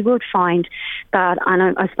yes, we would find that,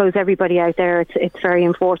 and I suppose everybody out there, it's very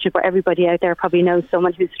unfortunate, but everybody out there probably knows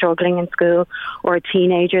someone who's struggling in school, or a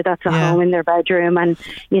teenager that's at home in their bedroom and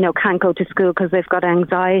can't go to school because they've got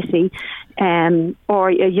anxiety, or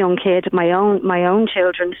a young kid. My own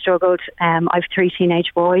children struggled. I've 3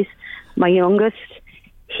 teenage boys. My youngest,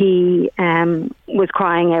 he was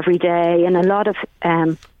crying every day, and a lot of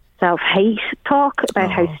self-hate talk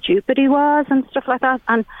about how stupid he was and stuff like that.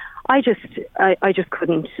 And I just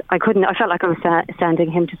couldn't. I felt like I was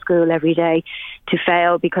sending him to school every day to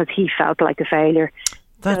fail because he felt like a failure.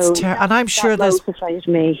 That's terrible. And I'm sure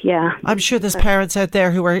I'm sure there's parents out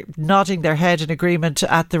there who are nodding their head in agreement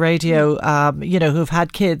at the radio, who've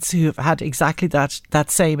had kids who've had exactly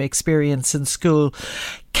that same experience in school.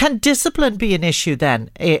 Can discipline be an issue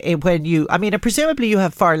then? Presumably you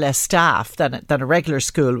have far less staff than a regular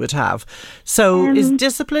school would have. So is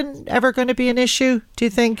discipline ever going to be an issue, do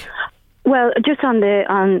you think? Well, just on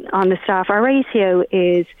the staff, our ratio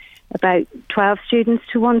is about 12 students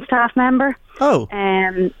to 1 staff member. Oh,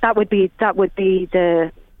 that would be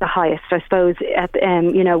the highest, I suppose.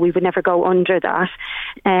 We would never go under that.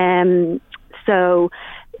 So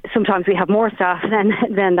sometimes we have more staff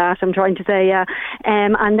than that. I'm trying to say, yeah.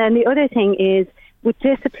 And then the other thing is with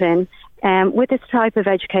discipline. With this type of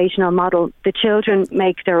educational model, the children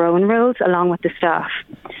make their own rules along with the staff.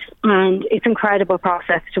 And it's an incredible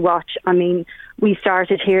process to watch. I mean, we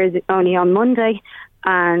started here only on Monday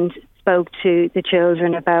and spoke to the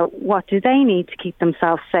children about what do they need to keep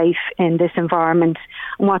themselves safe in this environment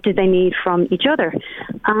and what do they need from each other.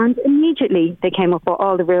 And immediately they came up with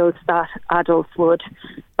all the rules that adults would,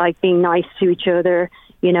 like being nice to each other,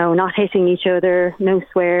 not hitting each other, no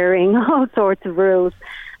swearing, all sorts of rules.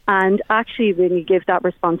 And actually, when you give that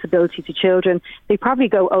responsibility to children, they probably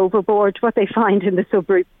go overboard. What they find in the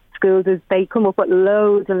sub-group schools is they come up with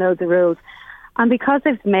loads and loads of rules. And because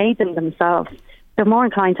they've made them themselves, they're more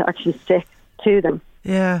inclined to actually stick to them.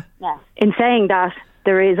 Yeah. In saying that,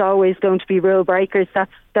 there is always going to be rule breakers.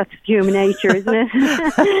 That's human nature, isn't it?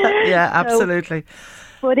 Yeah, absolutely.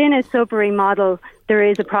 But in a sub-group model, there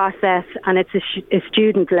is a process, and it's a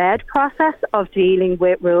student-led process of dealing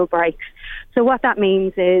with rule breaks. So what that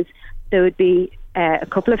means is there would be a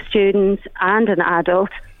couple of students and an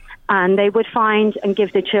adult, and they would find and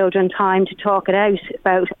give the children time to talk it out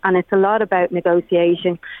about, and it's a lot about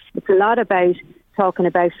negotiation. It's a lot about talking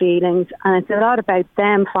about feelings, and it's a lot about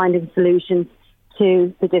them finding solutions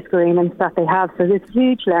to the disagreements that they have. So there's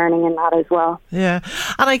huge learning in that as well. Yeah.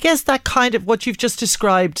 And I guess that kind of what you've just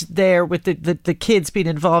described there with the kids being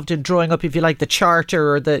involved in drawing up, if you like, the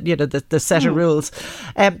charter or the set of rules,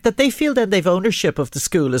 that they feel then they've ownership of the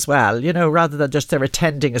school as well, rather than just they're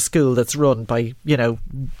attending a school that's run by,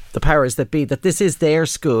 the powers that be, that this is their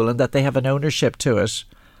school and that they have an ownership to it.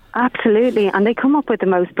 Absolutely, and they come up with the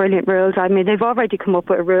most brilliant rules. I mean, they've already come up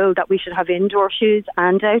with a rule that we should have indoor shoes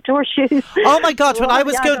and outdoor shoes. Oh my God, when I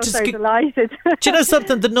was going to school, do you know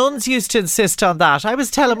something? The nuns used to insist on that. I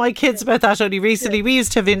was telling my kids about that only recently. We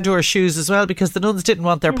used to have indoor shoes as well because the nuns didn't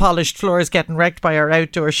want their polished floors getting wrecked by our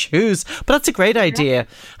outdoor shoes. But that's a great idea.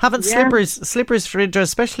 Having slippers for indoors,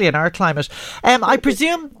 especially in our climate. I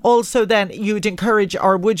presume also then you'd encourage,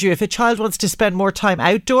 or would you, if a child wants to spend more time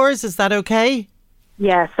outdoors, is that okay?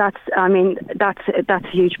 Yes, that's a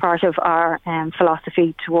huge part of our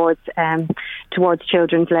philosophy towards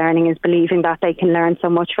children's learning, is believing that they can learn so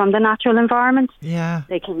much from the natural environment. Yeah,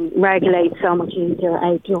 they can regulate so much easier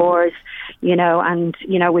outdoors, and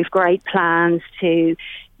we've great plans to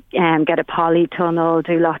get a polytunnel,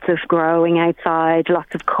 do lots of growing outside,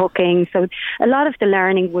 lots of cooking. So a lot of the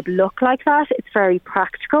learning would look like that. It's very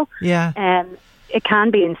practical. Yeah. It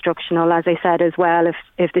can be instructional, as I said, as well,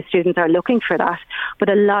 if the students are looking for that. But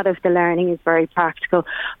a lot of the learning is very practical.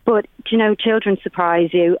 But, children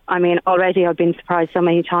surprise you. I mean, already I've been surprised so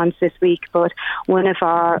many times this week, but one of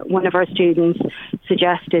our students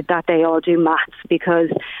suggested that they all do maths because,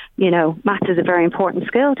 maths is a very important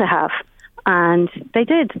skill to have. And they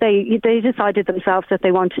did. They decided themselves that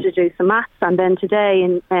they wanted to do some maths. And then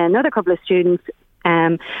today, another couple of students,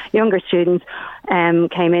 younger students,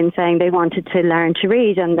 came in saying they wanted to learn to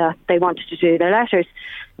read and that they wanted to do their letters.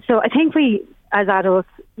 So I think we, as adults,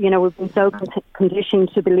 we've been so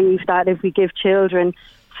conditioned to believe that if we give children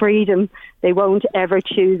freedom, they won't ever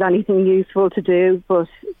choose anything useful to do. But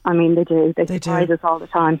I mean, they do. They surprise us all the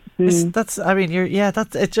time. It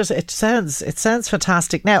sounds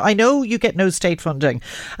fantastic. Now, I know you get no state funding,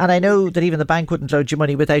 and I know that even the bank wouldn't loan you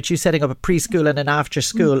money without you setting up a preschool and an after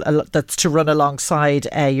school that's to run alongside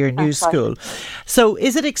your new school. Right. So,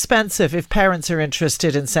 is it expensive if parents are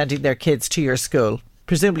interested in sending their kids to your school?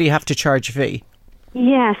 Presumably, you have to charge a fee.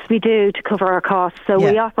 Yes, we do, to cover our costs. So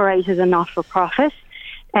we operate as a not-for-profit.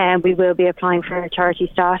 We will be applying for a charity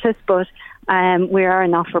status, but we are a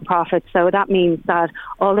not-for-profit, so that means that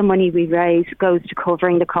all the money we raise goes to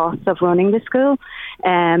covering the costs of running the school.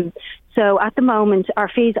 So at the moment, our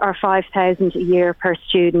fees are €5,000 a year per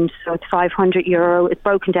student, so it's €500. It's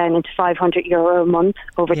broken down into €500 a month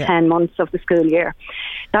over 10 months of the school year.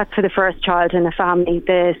 That's for the first child in a family.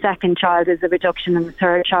 The second child is a reduction, and the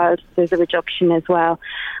third child there's a reduction as well.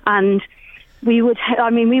 And we would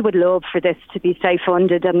love for this to be state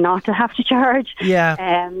funded and not to have to charge.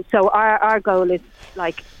 Yeah. So our goal is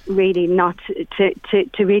really not to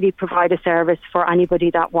really provide a service for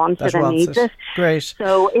anybody that wants it and needs it. Great.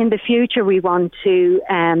 So in the future, we want to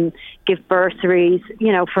give bursaries,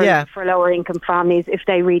 for lower income families if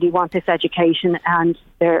they really want this education and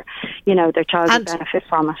their child will benefit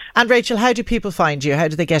from it. And Rachel, how do people find you? How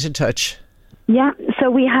do they get in touch? Yeah,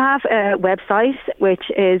 so we have a website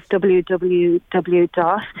which is www.true,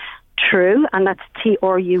 and that's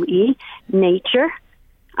TRUE, nature,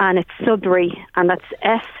 and it's Sudbury, and that's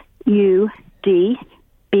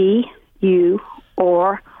SUDBURY.ie.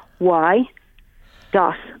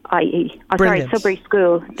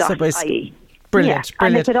 SudburySchool.ie. Brilliant.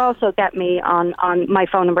 And it could also get me on my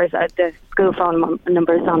phone numbers, the school phone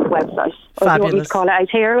numbers on the website. Fabulous. Do you want me to call it out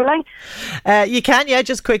here, will I? You can,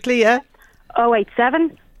 just quickly,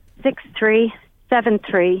 087 63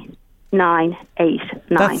 73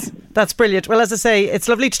 989. That's brilliant. Well, as I say, it's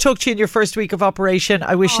lovely to talk to you in your first week of operation.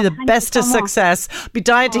 I wish you the best of success. Be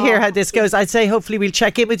dying to hear how this goes. I'd say hopefully we'll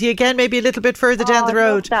check in with you again, maybe a little bit further down the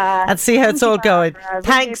road and see how it's all going.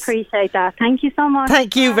 Thanks. Really appreciate that. Thank you so much.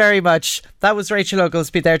 Thank you very much. That was Rachel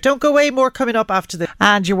Oglesby there. Don't go away, more coming up after this.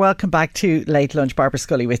 And you're welcome back to Late Lunch. Barbara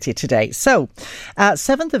Scully with you today. So,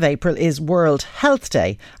 7th of April is World Health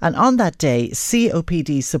Day, and on that day,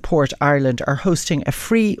 COPD Support Ireland are hosting a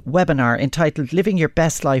free webinar entitled Living Your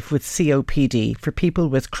Best Life with COPD for people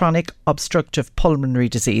with chronic obstructive pulmonary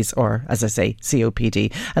disease, or as I say,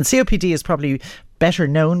 COPD. And COPD is probably better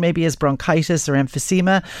known maybe as bronchitis or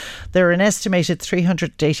emphysema. There are an estimated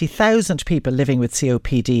 380,000 people living with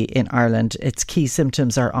COPD in Ireland. Its key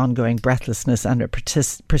symptoms are ongoing breathlessness and a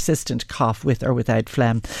persistent cough with or without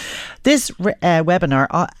phlegm. This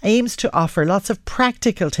webinar aims to offer lots of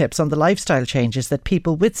practical tips on the lifestyle changes that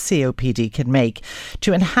people with COPD can make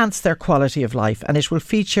to enhance their quality of life, and it will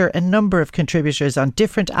feature a number of contributors on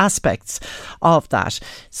different aspects of that.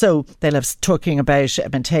 So they'll have talking about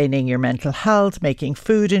maintaining your mental health, making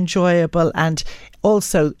food enjoyable, and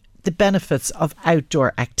also the benefits of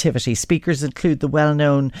outdoor activity. Speakers include the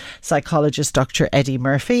well-known psychologist Dr. Eddie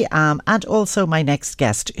Murphy, and also my next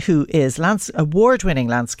guest, who is award-winning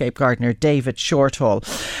landscape gardener David Shortall.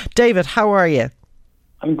 David, how are you?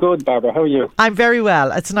 I'm good, Barbara. How are you? I'm very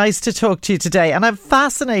well. It's nice to talk to you today. And I'm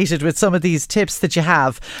fascinated with some of these tips that you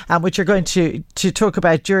have, which you're going to talk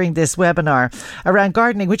about during this webinar around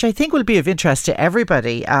gardening, which I think will be of interest to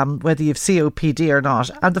everybody, whether you've COPD or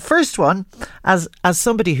not. And the first one, as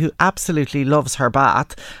somebody who absolutely loves her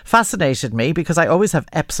bath, fascinated me because I always have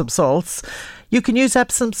Epsom salts. You can use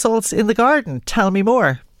Epsom salts in the garden. Tell me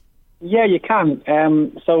more. Yeah, you can.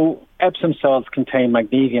 So Epsom salts contain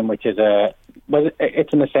magnesium, which is a Well,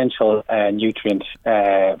 it's an essential nutrient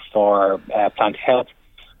for plant health.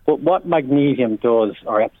 But what magnesium does,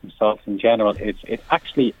 or Epsom salts in general, is it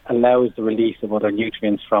actually allows the release of other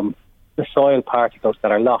nutrients from the soil particles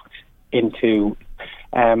that are locked into.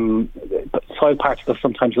 Soil particles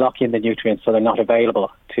sometimes lock in the nutrients, so they're not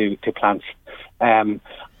available to plants. And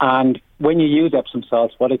when you use Epsom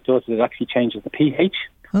salts, what it does is it actually changes the pH,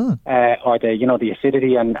 or the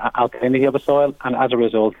acidity and alkalinity of a soil, and as a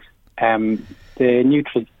result, the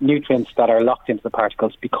nutrients that are locked into the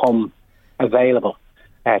particles become available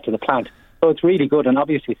to the plant. So it's really good, and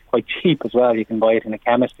obviously it's quite cheap as well. You can buy it in a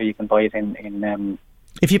chemist, or you can buy it in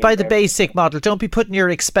if you buy the basic model, don't be putting your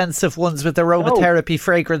expensive ones with aromatherapy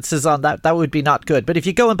fragrances on. That would be not good. But if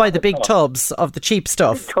you go and buy the big tubs of the cheap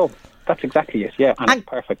stuff, that's exactly it. Yeah, and it's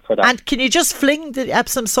perfect for that. And can you just fling the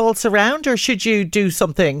Epsom salts around, or should you do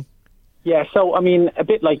something? Yeah, so I mean, a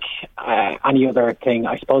bit like any other thing,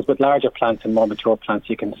 I suppose. With larger plants and more mature plants,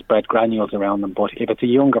 you can spread granules around them. But if it's a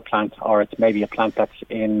younger plant, or it's maybe a plant that's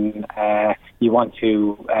you want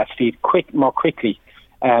to feed more quickly.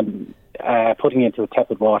 Putting it into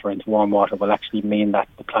tepid water, into warm water, will actually mean that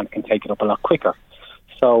the plant can take it up a lot quicker.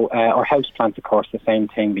 So, or house plants, of course, the same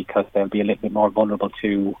thing, because they'll be a little bit more vulnerable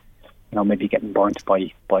to, maybe getting burnt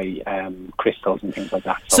by crystals and things like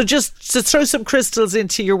that. So just to throw some crystals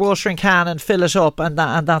into your watering can and fill it up, and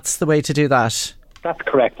that's the way to do that. That's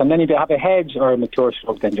correct. And then if you have a hedge or a mature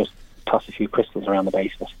shrub, then just toss a few crystals around the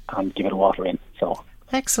base of it and give it a water in. So.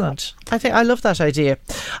 Excellent. I love that idea.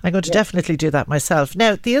 I'm going to definitely do that myself.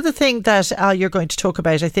 Now, the other thing that you're going to talk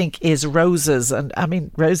about, I think, is roses. And I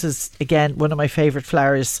mean, roses, again, one of my favourite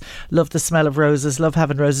flowers. Love the smell of roses, love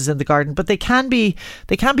having roses in the garden. But they can be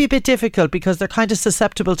a bit difficult because they're kind of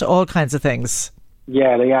susceptible to all kinds of things.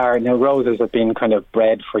 Yeah, they are. Now, roses have been kind of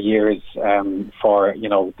bred for years for,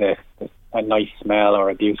 a nice smell or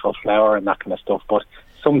a beautiful flower and that kind of stuff. But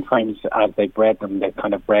sometimes as they bred them, they've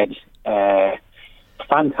kind of bred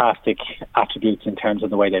fantastic attributes in terms of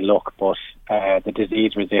the way they look, but the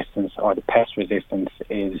disease resistance or the pest resistance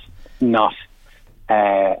is not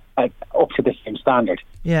up to the same standard.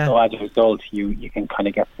 Yeah. So as a result, you can kind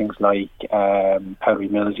of get things like powdery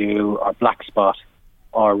mildew or black spot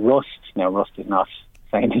or rust. Now, rust is not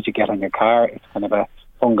something that you get on your car. It's kind of a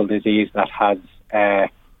fungal disease that has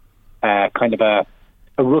kind of a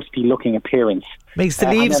rusty looking appearance. Makes the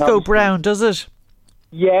leaves go brown, does it?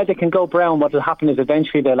 Yeah, they can go brown. What will happen is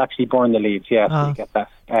eventually they'll actually burn the leaves. Yeah, so you get that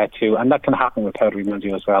too. And that can happen with powdery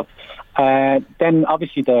mildew as well. Then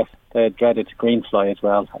obviously the dreaded green fly as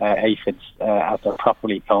well, aphids, as they're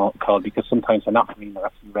properly called, because sometimes they're not green, they're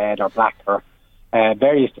actually red or black or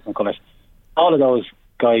various different colours. All of those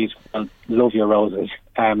guys will love your roses.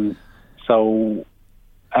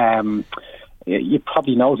 You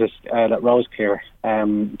probably noticed that rose clear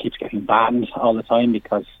keeps getting banned all the time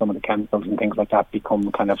because some of the chemicals and things like that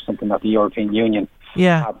become kind of something that the European Union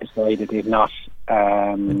have decided is not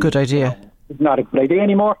a good idea. It's not a good idea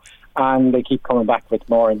anymore, and they keep coming back with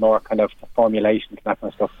more and more kind of formulations and that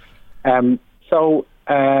kind of stuff.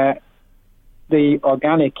 The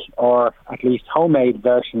organic, or at least homemade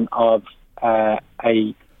version of a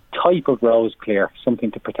type of rose clear,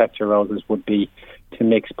 something to protect your roses, would be to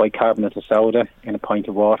mix bicarbonate of soda in a pint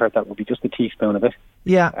of water. That would be just a teaspoon of it.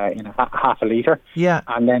 Yeah. In half a litre. Yeah.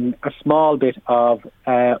 And then a small bit of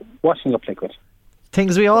washing up liquid.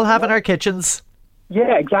 Things we all have in our kitchens.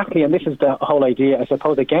 Yeah, exactly. And this is the whole idea, I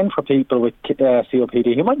suppose, again, for people with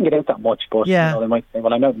COPD who mightn't get out that much, but they might say,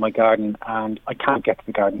 well, I'm out in my garden and I can't get to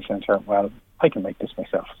the garden centre. Well, I can make this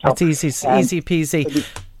myself. So, it's easy peasy. So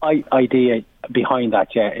the idea behind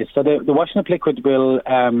that, is so the washing up liquid will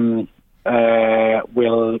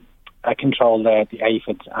control the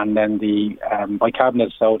aphids, and then the bicarbonate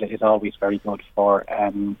of soda is always very good for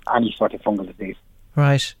any sort of fungal disease.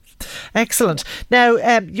 Right. Excellent. Now,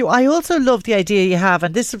 I also love the idea you have,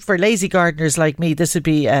 and this is for lazy gardeners like me. This would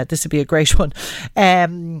be a great one.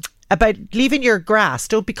 About leaving your grass.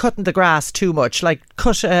 Don't be cutting the grass too much. Like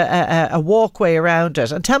cut a walkway around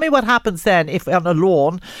it. And tell me what happens then if on a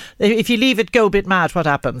lawn, if you leave it go a bit mad, what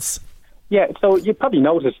happens? Yeah, so you probably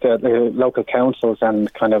noticed that the local councils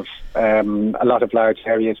and kind of a lot of large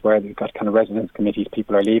areas where they've got kind of residence committees,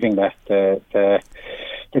 people are leaving the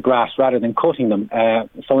grass rather than cutting them.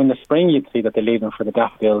 So in the spring you'd see that they leave them for the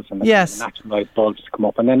daffodils and the naturalised bulbs to come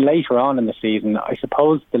up. And then later on in the season, I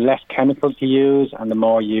suppose the less chemicals you use and the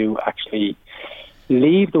more you actually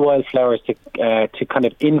leave the wildflowers to kind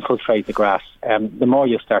of infiltrate the grass, the more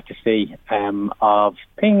you'll start to see of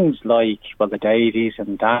things like, well, the daisies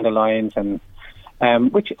and dandelions, and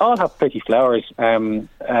which all have pretty flowers,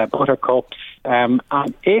 buttercups. And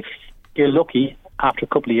if you're lucky after a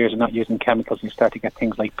couple of years of not using chemicals, you start to get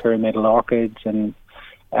things like pyramidal orchids and,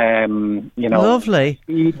 lovely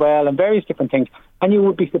speedwell and various different things. And you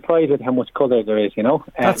would be surprised at how much colour there is,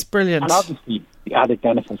 That's brilliant. And obviously, the added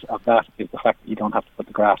benefit of that is the fact that you don't have to cut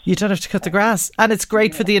the grass. You don't have to cut the grass. And it's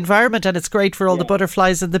great for the environment, and it's great for all the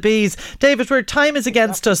butterflies and the bees. David, time is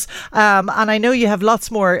against us. And I know you have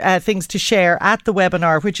lots more things to share at the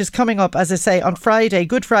webinar, which is coming up, as I say, on Friday,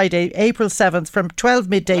 Good Friday, April 7th, from 12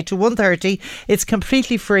 midday to 1:30. It's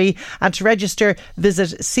completely free. And to register,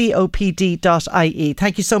 visit copd.ie.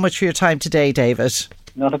 Thank you so much for your time today, David.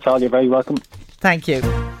 Not at all. You're very welcome. Thank you.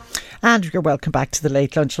 And you're welcome back to the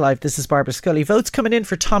Late Lunch Live. This is Barbara Scully. Votes coming in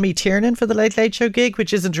for Tommy Tiernan for the Late Late Show gig,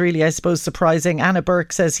 which isn't really, I suppose, surprising. Anna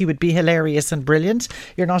Burke says he would be hilarious and brilliant.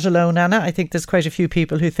 You're not alone, Anna. I think there's quite a few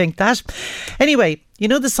people who think that. Anyway, you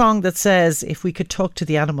know the song that says, if we could talk to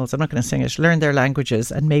the animals, I'm not going to sing it, learn their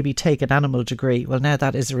languages and maybe take an animal degree. Well, now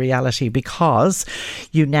that is a reality, because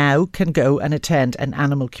you now can go and attend an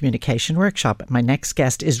animal communication workshop. My next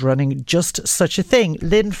guest is running just such a thing.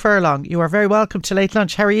 Lynn Furlong, you are very welcome to Late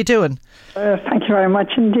Lunch. How are you doing? Thank you very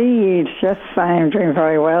much indeed. Yes, I'm doing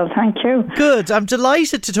very well. Thank you. Good. I'm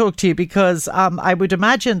delighted to talk to you because I would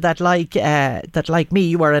imagine that like me,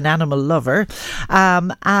 you are an animal lover.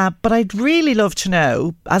 But I'd really love to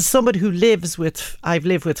know, as somebody who I've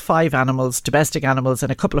lived with 5 animals, domestic animals, and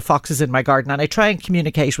a couple of foxes in my garden, and I try and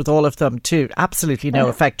communicate with all of them to absolutely no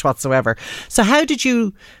effect whatsoever. So how did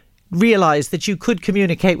you realise that you could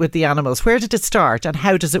communicate with the animals? Where did it start and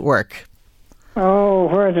how does it work? Oh,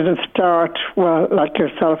 where did it start? Well, like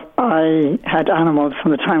yourself, I had animals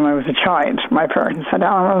from the time I was a child. My parents had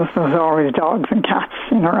animals. There was always dogs and cats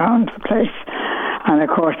in around the place. And of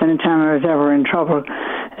course, anytime I was ever in trouble,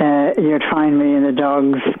 you'd find me in the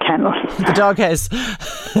dog's kennel. The dog house.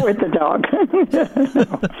 With the dog.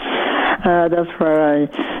 That's where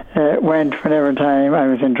I went whenever time I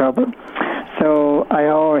was in trouble. So I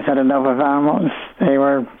always had a love of animals. They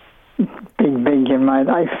were big in my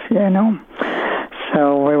life,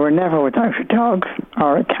 So we were never without a dog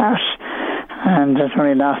or a cat. And it's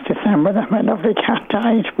only last December that my lovely cat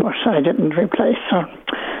died, but I didn't replace her.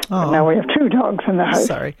 But now we have 2 dogs in the house.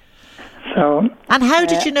 Sorry. So. And how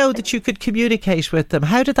did you know that you could communicate with them?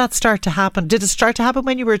 How did that start to happen? Did it start to happen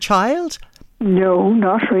when you were a child? No,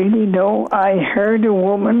 not really, no. I heard a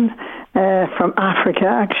woman from Africa,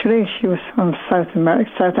 actually. She was from South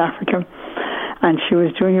Africa. And she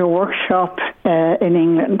was doing a workshop in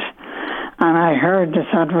England. And I heard this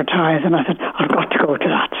advertised and I said, I've got to go to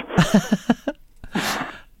that.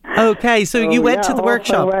 Okay, so you went to the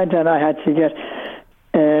workshop. I went and I had to get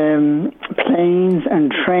planes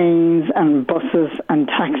and trains and buses and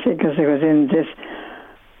taxi because it was in this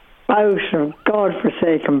out of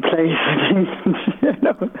God-forsaken place.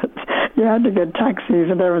 You had to get taxis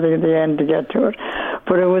and everything in the end to get to it.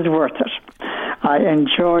 But it was worth it. I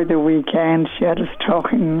enjoyed the weekend. She had us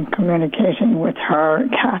talking, communicating with her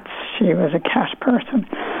cats. She was a cat person.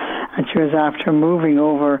 And she was after moving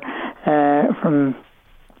over from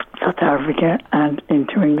South Africa and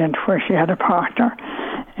into England, where she had a partner,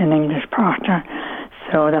 an English partner.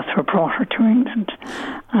 So that's what brought her to England.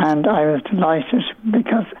 And I was delighted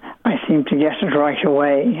because I seemed to get it right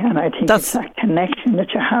away. And I think it's that connection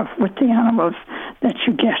that you have with the animals that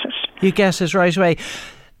you get it. You get it right away.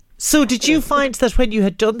 So did you find that when you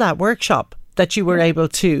had done that workshop that you were able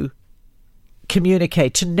to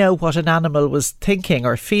communicate, to know what an animal was thinking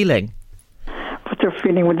or feeling? What they're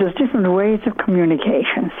feeling. Well, there's different ways of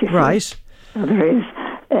communication. Right. So there's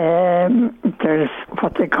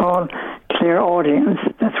what they call clairaudience.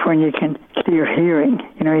 That's when you can clear hearing.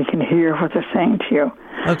 You can hear what they're saying to you.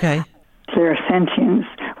 Okay. Clairsentience,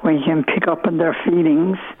 when you can pick up on their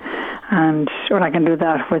feelings. And I can do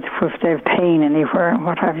that with if they have pain anywhere and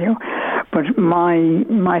what have you. But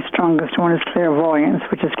my strongest one is clairvoyance,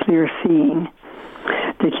 which is clear seeing.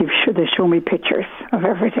 They show me pictures of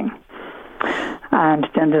everything. And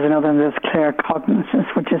then there's another one that's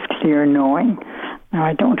claircognizance, which is clear knowing. Now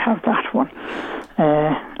I don't have that one.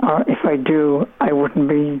 Or if I do, I wouldn't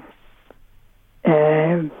be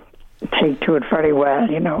take to it very well,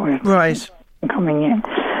 Right. Coming in.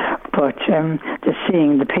 But the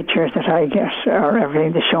seeing the pictures that I get or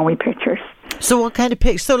everything, they show me pictures. So what kind of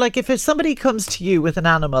pictures? So like if somebody comes to you with an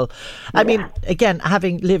animal, I mean, again,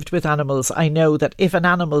 having lived with animals, I know that if an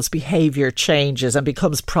animal's behaviour changes and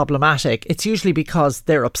becomes problematic, it's usually because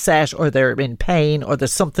they're upset or they're in pain or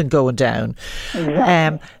there's something going down.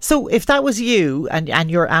 Exactly. So if that was you and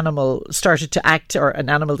your animal started to act, or an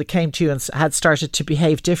animal that came to you and had started to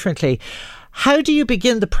behave differently, how do you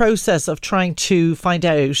begin the process of trying to find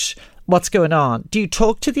out what's going on? Do you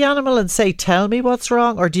talk to the animal and say, tell me what's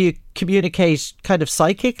wrong? Or do you communicate kind of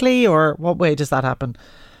psychically, or what way does that happen?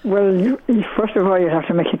 Well, first of all, you have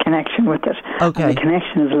to make a connection with it. Okay. And the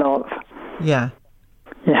connection is love. Yeah.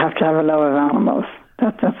 You have to have a love of animals.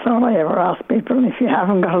 That's all I ever ask people. If you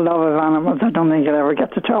haven't got a love of animals, I don't think you'll ever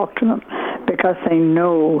get to talk to them, because they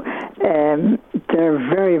know they're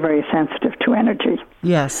very, very sensitive to energy.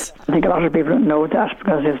 Yes. I think a lot of people don't know that,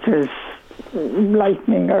 because if there's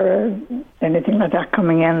lightning or anything like that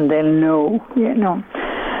coming in, they'll know,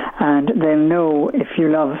 and they'll know if you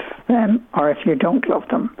love them or if you don't love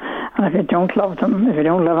them. And if you don't love them, if you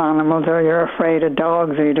don't love animals, or you're afraid of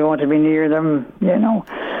dogs, or you don't want to be near them,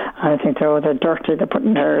 I think they're dirty, they're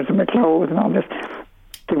putting hairs in their clothes and all this,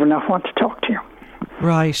 they will not want to talk to you.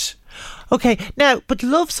 Right. Okay. Now, but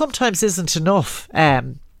love sometimes isn't enough.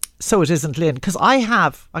 So it isn't, Lynn, because I'm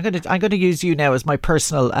going to use you now as my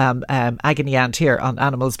personal agony aunt here on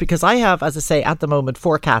animals, because I have, as I say, at the moment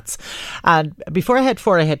 4 cats, and before I had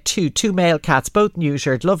 4, I had two male cats, both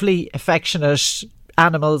neutered, lovely, affectionate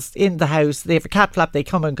animals in the house. They have a cat flap, they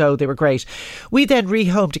come and go, they were great. We then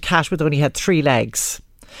rehomed a cat with only had 3 legs.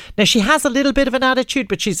 Now, she has a little bit of an attitude,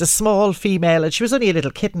 but she's a small female, and she was only a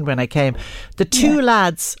little kitten when I came. The 2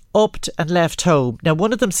 lads upped and left home. Now,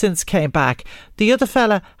 one of them since came back. The other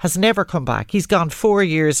fella has never come back. He's gone 4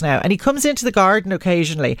 years now, and he comes into the garden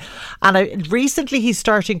occasionally. And recently he's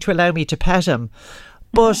starting to allow me to pet him.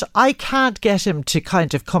 But I can't get him to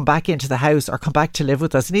kind of come back into the house or come back to live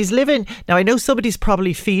with us. And he's living, now I know somebody's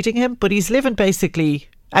probably feeding him, but he's living basically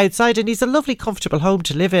outside, and he's a lovely, comfortable home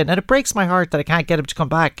to live in. And it breaks my heart that I can't get him to come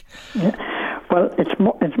back. Yeah. Well,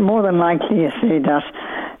 it's more than likely, you see, that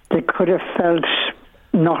they could have felt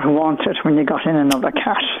not wanted when you got in another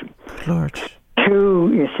cat. Lord.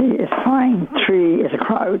 2, you see, is fine. 3 is a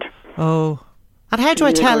crowd. Oh. And how do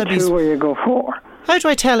I tell him he's... 2 where you go 4. How do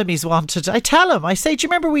I tell him he's wanted? I tell him. I say, do you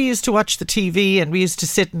remember we used to watch the TV and we used to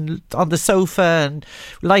sit on the sofa and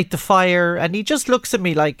light the fire? And he just looks at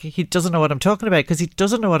me like he doesn't know what I'm talking about, because he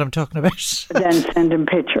doesn't know what I'm talking about. Then send him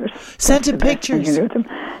pictures. Send him pictures.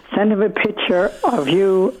 Send him a picture of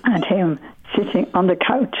you and him sitting on the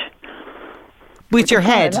couch. With your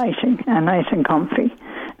head. Lighting and nice and comfy,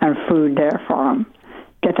 and food there for him.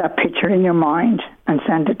 Get that picture in your mind and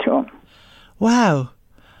send it to him. Wow.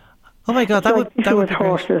 Oh my God, that would be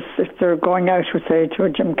horses, if they're going out with, say, to a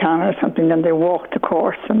gymkhana or something, then they walk the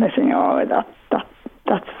course and they think, oh,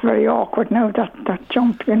 that's very awkward now, that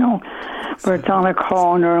jump, where it's on a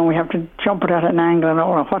corner and we have to jump it at an angle, and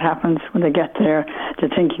all. What happens when they get there? They're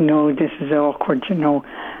thinking, no, this is awkward,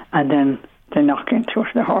 and then they knock into it,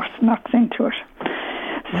 the horse knocks into it.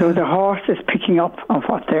 So the horse is picking up on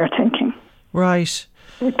what they're thinking. Right.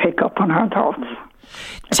 They pick up on our thoughts.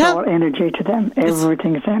 It's all energy to them.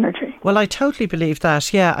 Everything is energy. Well, I totally believe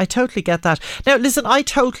that. Yeah, I totally get that. Now, listen, I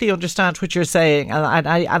totally understand what you're saying, and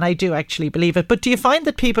I do actually believe it. But do you find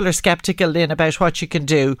that people are sceptical, Lynn, about what you can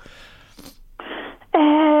do?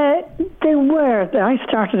 They were. I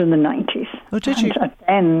started in the 90s. Oh, did you?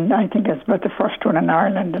 And I think it's about the first one in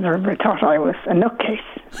Ireland, and everybody thought I was a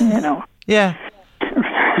nutcase, Yeah.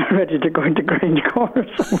 Ready to go into Grange Court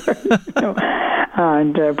or somewhere.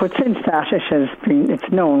 And but since that,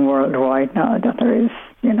 it's known worldwide now that there is,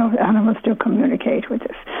 animals do communicate with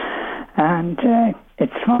us, and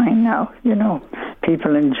it's fine now.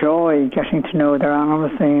 People enjoy getting to know their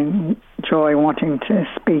animals. They enjoy wanting to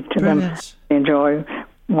speak to them. They enjoy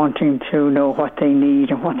wanting to know what they need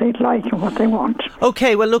and what they'd like and what they want.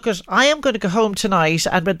 Okay, well, look, I am going to go home tonight,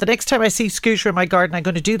 and the next time I see Scooter in my garden, I'm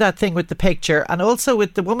going to do that thing with the picture, and also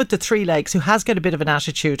with the one with the 3 legs who has got a bit of an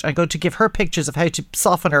attitude, I'm going to give her pictures of how to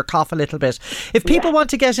soften her cough a little bit. If people want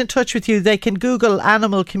to get in touch with you, they can Google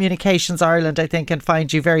Animal Communications Ireland, I think, and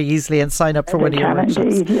find you very easily and sign up for one of your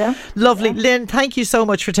workshops. Yeah. Lovely. Yeah. Lynn, thank you so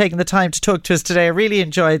much for taking the time to talk to us today. I really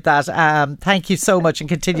enjoyed that. Thank you so much, and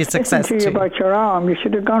continued success to you. About your arm, you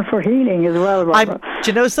should have gone for healing as well, Barbara.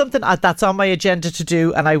 Do you know something? That's on my agenda to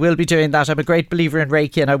do, and I will be doing that. I'm a great believer in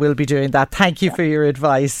Reiki, and I will be doing that. Thank you for your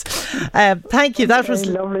advice. Thank you. That was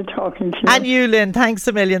lovely talking to you. And you, Lynn. Thanks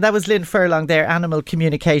a million. That was Lynn Furlong there, animal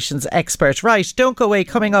communications expert. Right, don't go away.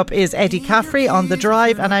 Coming up is Eddie Caffrey on The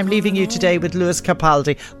Drive, and I'm leaving you today with Lewis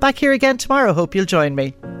Capaldi. Back here again tomorrow. Hope you'll join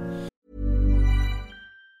me.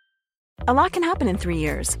 A lot can happen in 3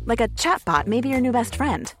 years, like a chatbot may be your new best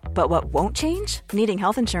friend. But what won't change? Needing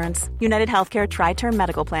health insurance. United Healthcare Tri-Term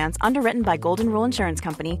Medical Plans, underwritten by Golden Rule Insurance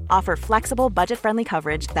Company, offer flexible, budget-friendly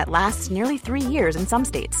coverage that lasts nearly 3 years in some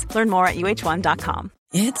states. Learn more at uh1.com.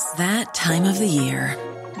 It's that time of the year.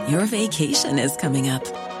 Your vacation is coming up.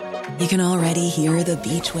 You can already hear the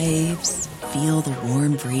beach waves, feel the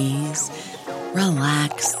warm breeze,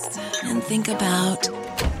 relax, and think about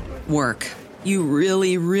work. You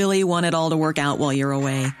really, really want it all to work out while you're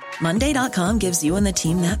away. Monday.com gives you and the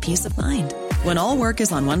team that peace of mind. When all work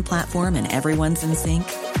is on one platform and everyone's in sync,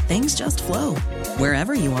 things just flow.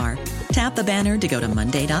 Wherever you are, tap the banner to go to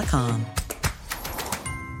Monday.com.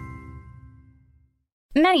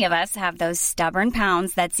 Many of us have those stubborn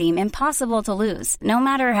pounds that seem impossible to lose, no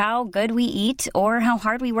matter how good we eat or how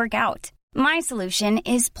hard we work out. My solution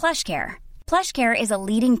is PlushCare. PlushCare is a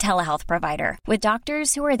leading telehealth provider with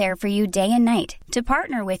doctors who are there for you day and night to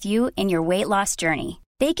partner with you in your weight loss journey.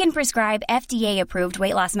 They can prescribe FDA-approved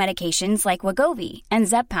weight loss medications like Wegovy and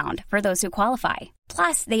Zepbound for those who qualify.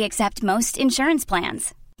 Plus, they accept most insurance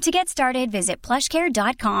plans. To get started, visit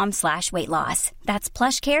plushcare.com/weightloss. That's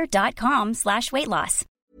plushcare.com/weightloss.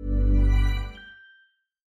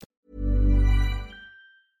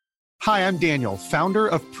 Hi, I'm Daniel, founder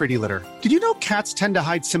of Pretty Litter. Did you know cats tend to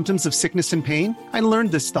hide symptoms of sickness and pain? I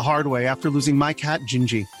learned this the hard way after losing my cat,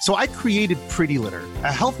 Gingy. So I created Pretty Litter,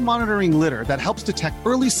 a health monitoring litter that helps detect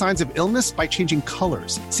early signs of illness by changing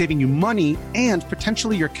colors, saving you money and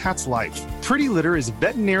potentially your cat's life. Pretty Litter is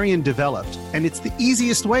veterinarian developed, and it's the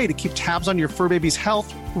easiest way to keep tabs on your fur baby's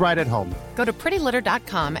health right at home. Go to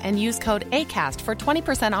prettylitter.com and use code ACAST for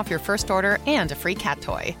 20% off your first order and a free cat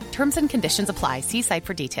toy. Terms and conditions apply. See site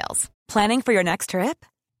for details. Planning for your next trip?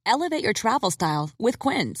 Elevate your travel style with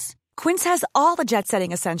Quince. Quince has all the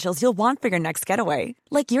jet-setting essentials you'll want for your next getaway,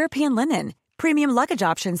 like European linen, premium luggage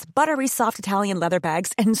options, buttery soft Italian leather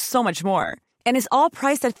bags, and so much more. And is all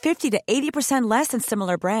priced at 50 to 80% less than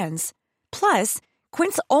similar brands. Plus,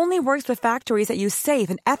 Quince only works with factories that use safe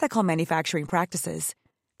and ethical manufacturing practices.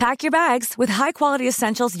 Pack your bags with high-quality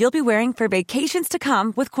essentials you'll be wearing for vacations to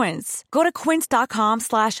come with Quince. Go to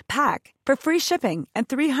quince.com/pack for free shipping and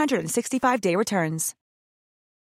 365-day returns.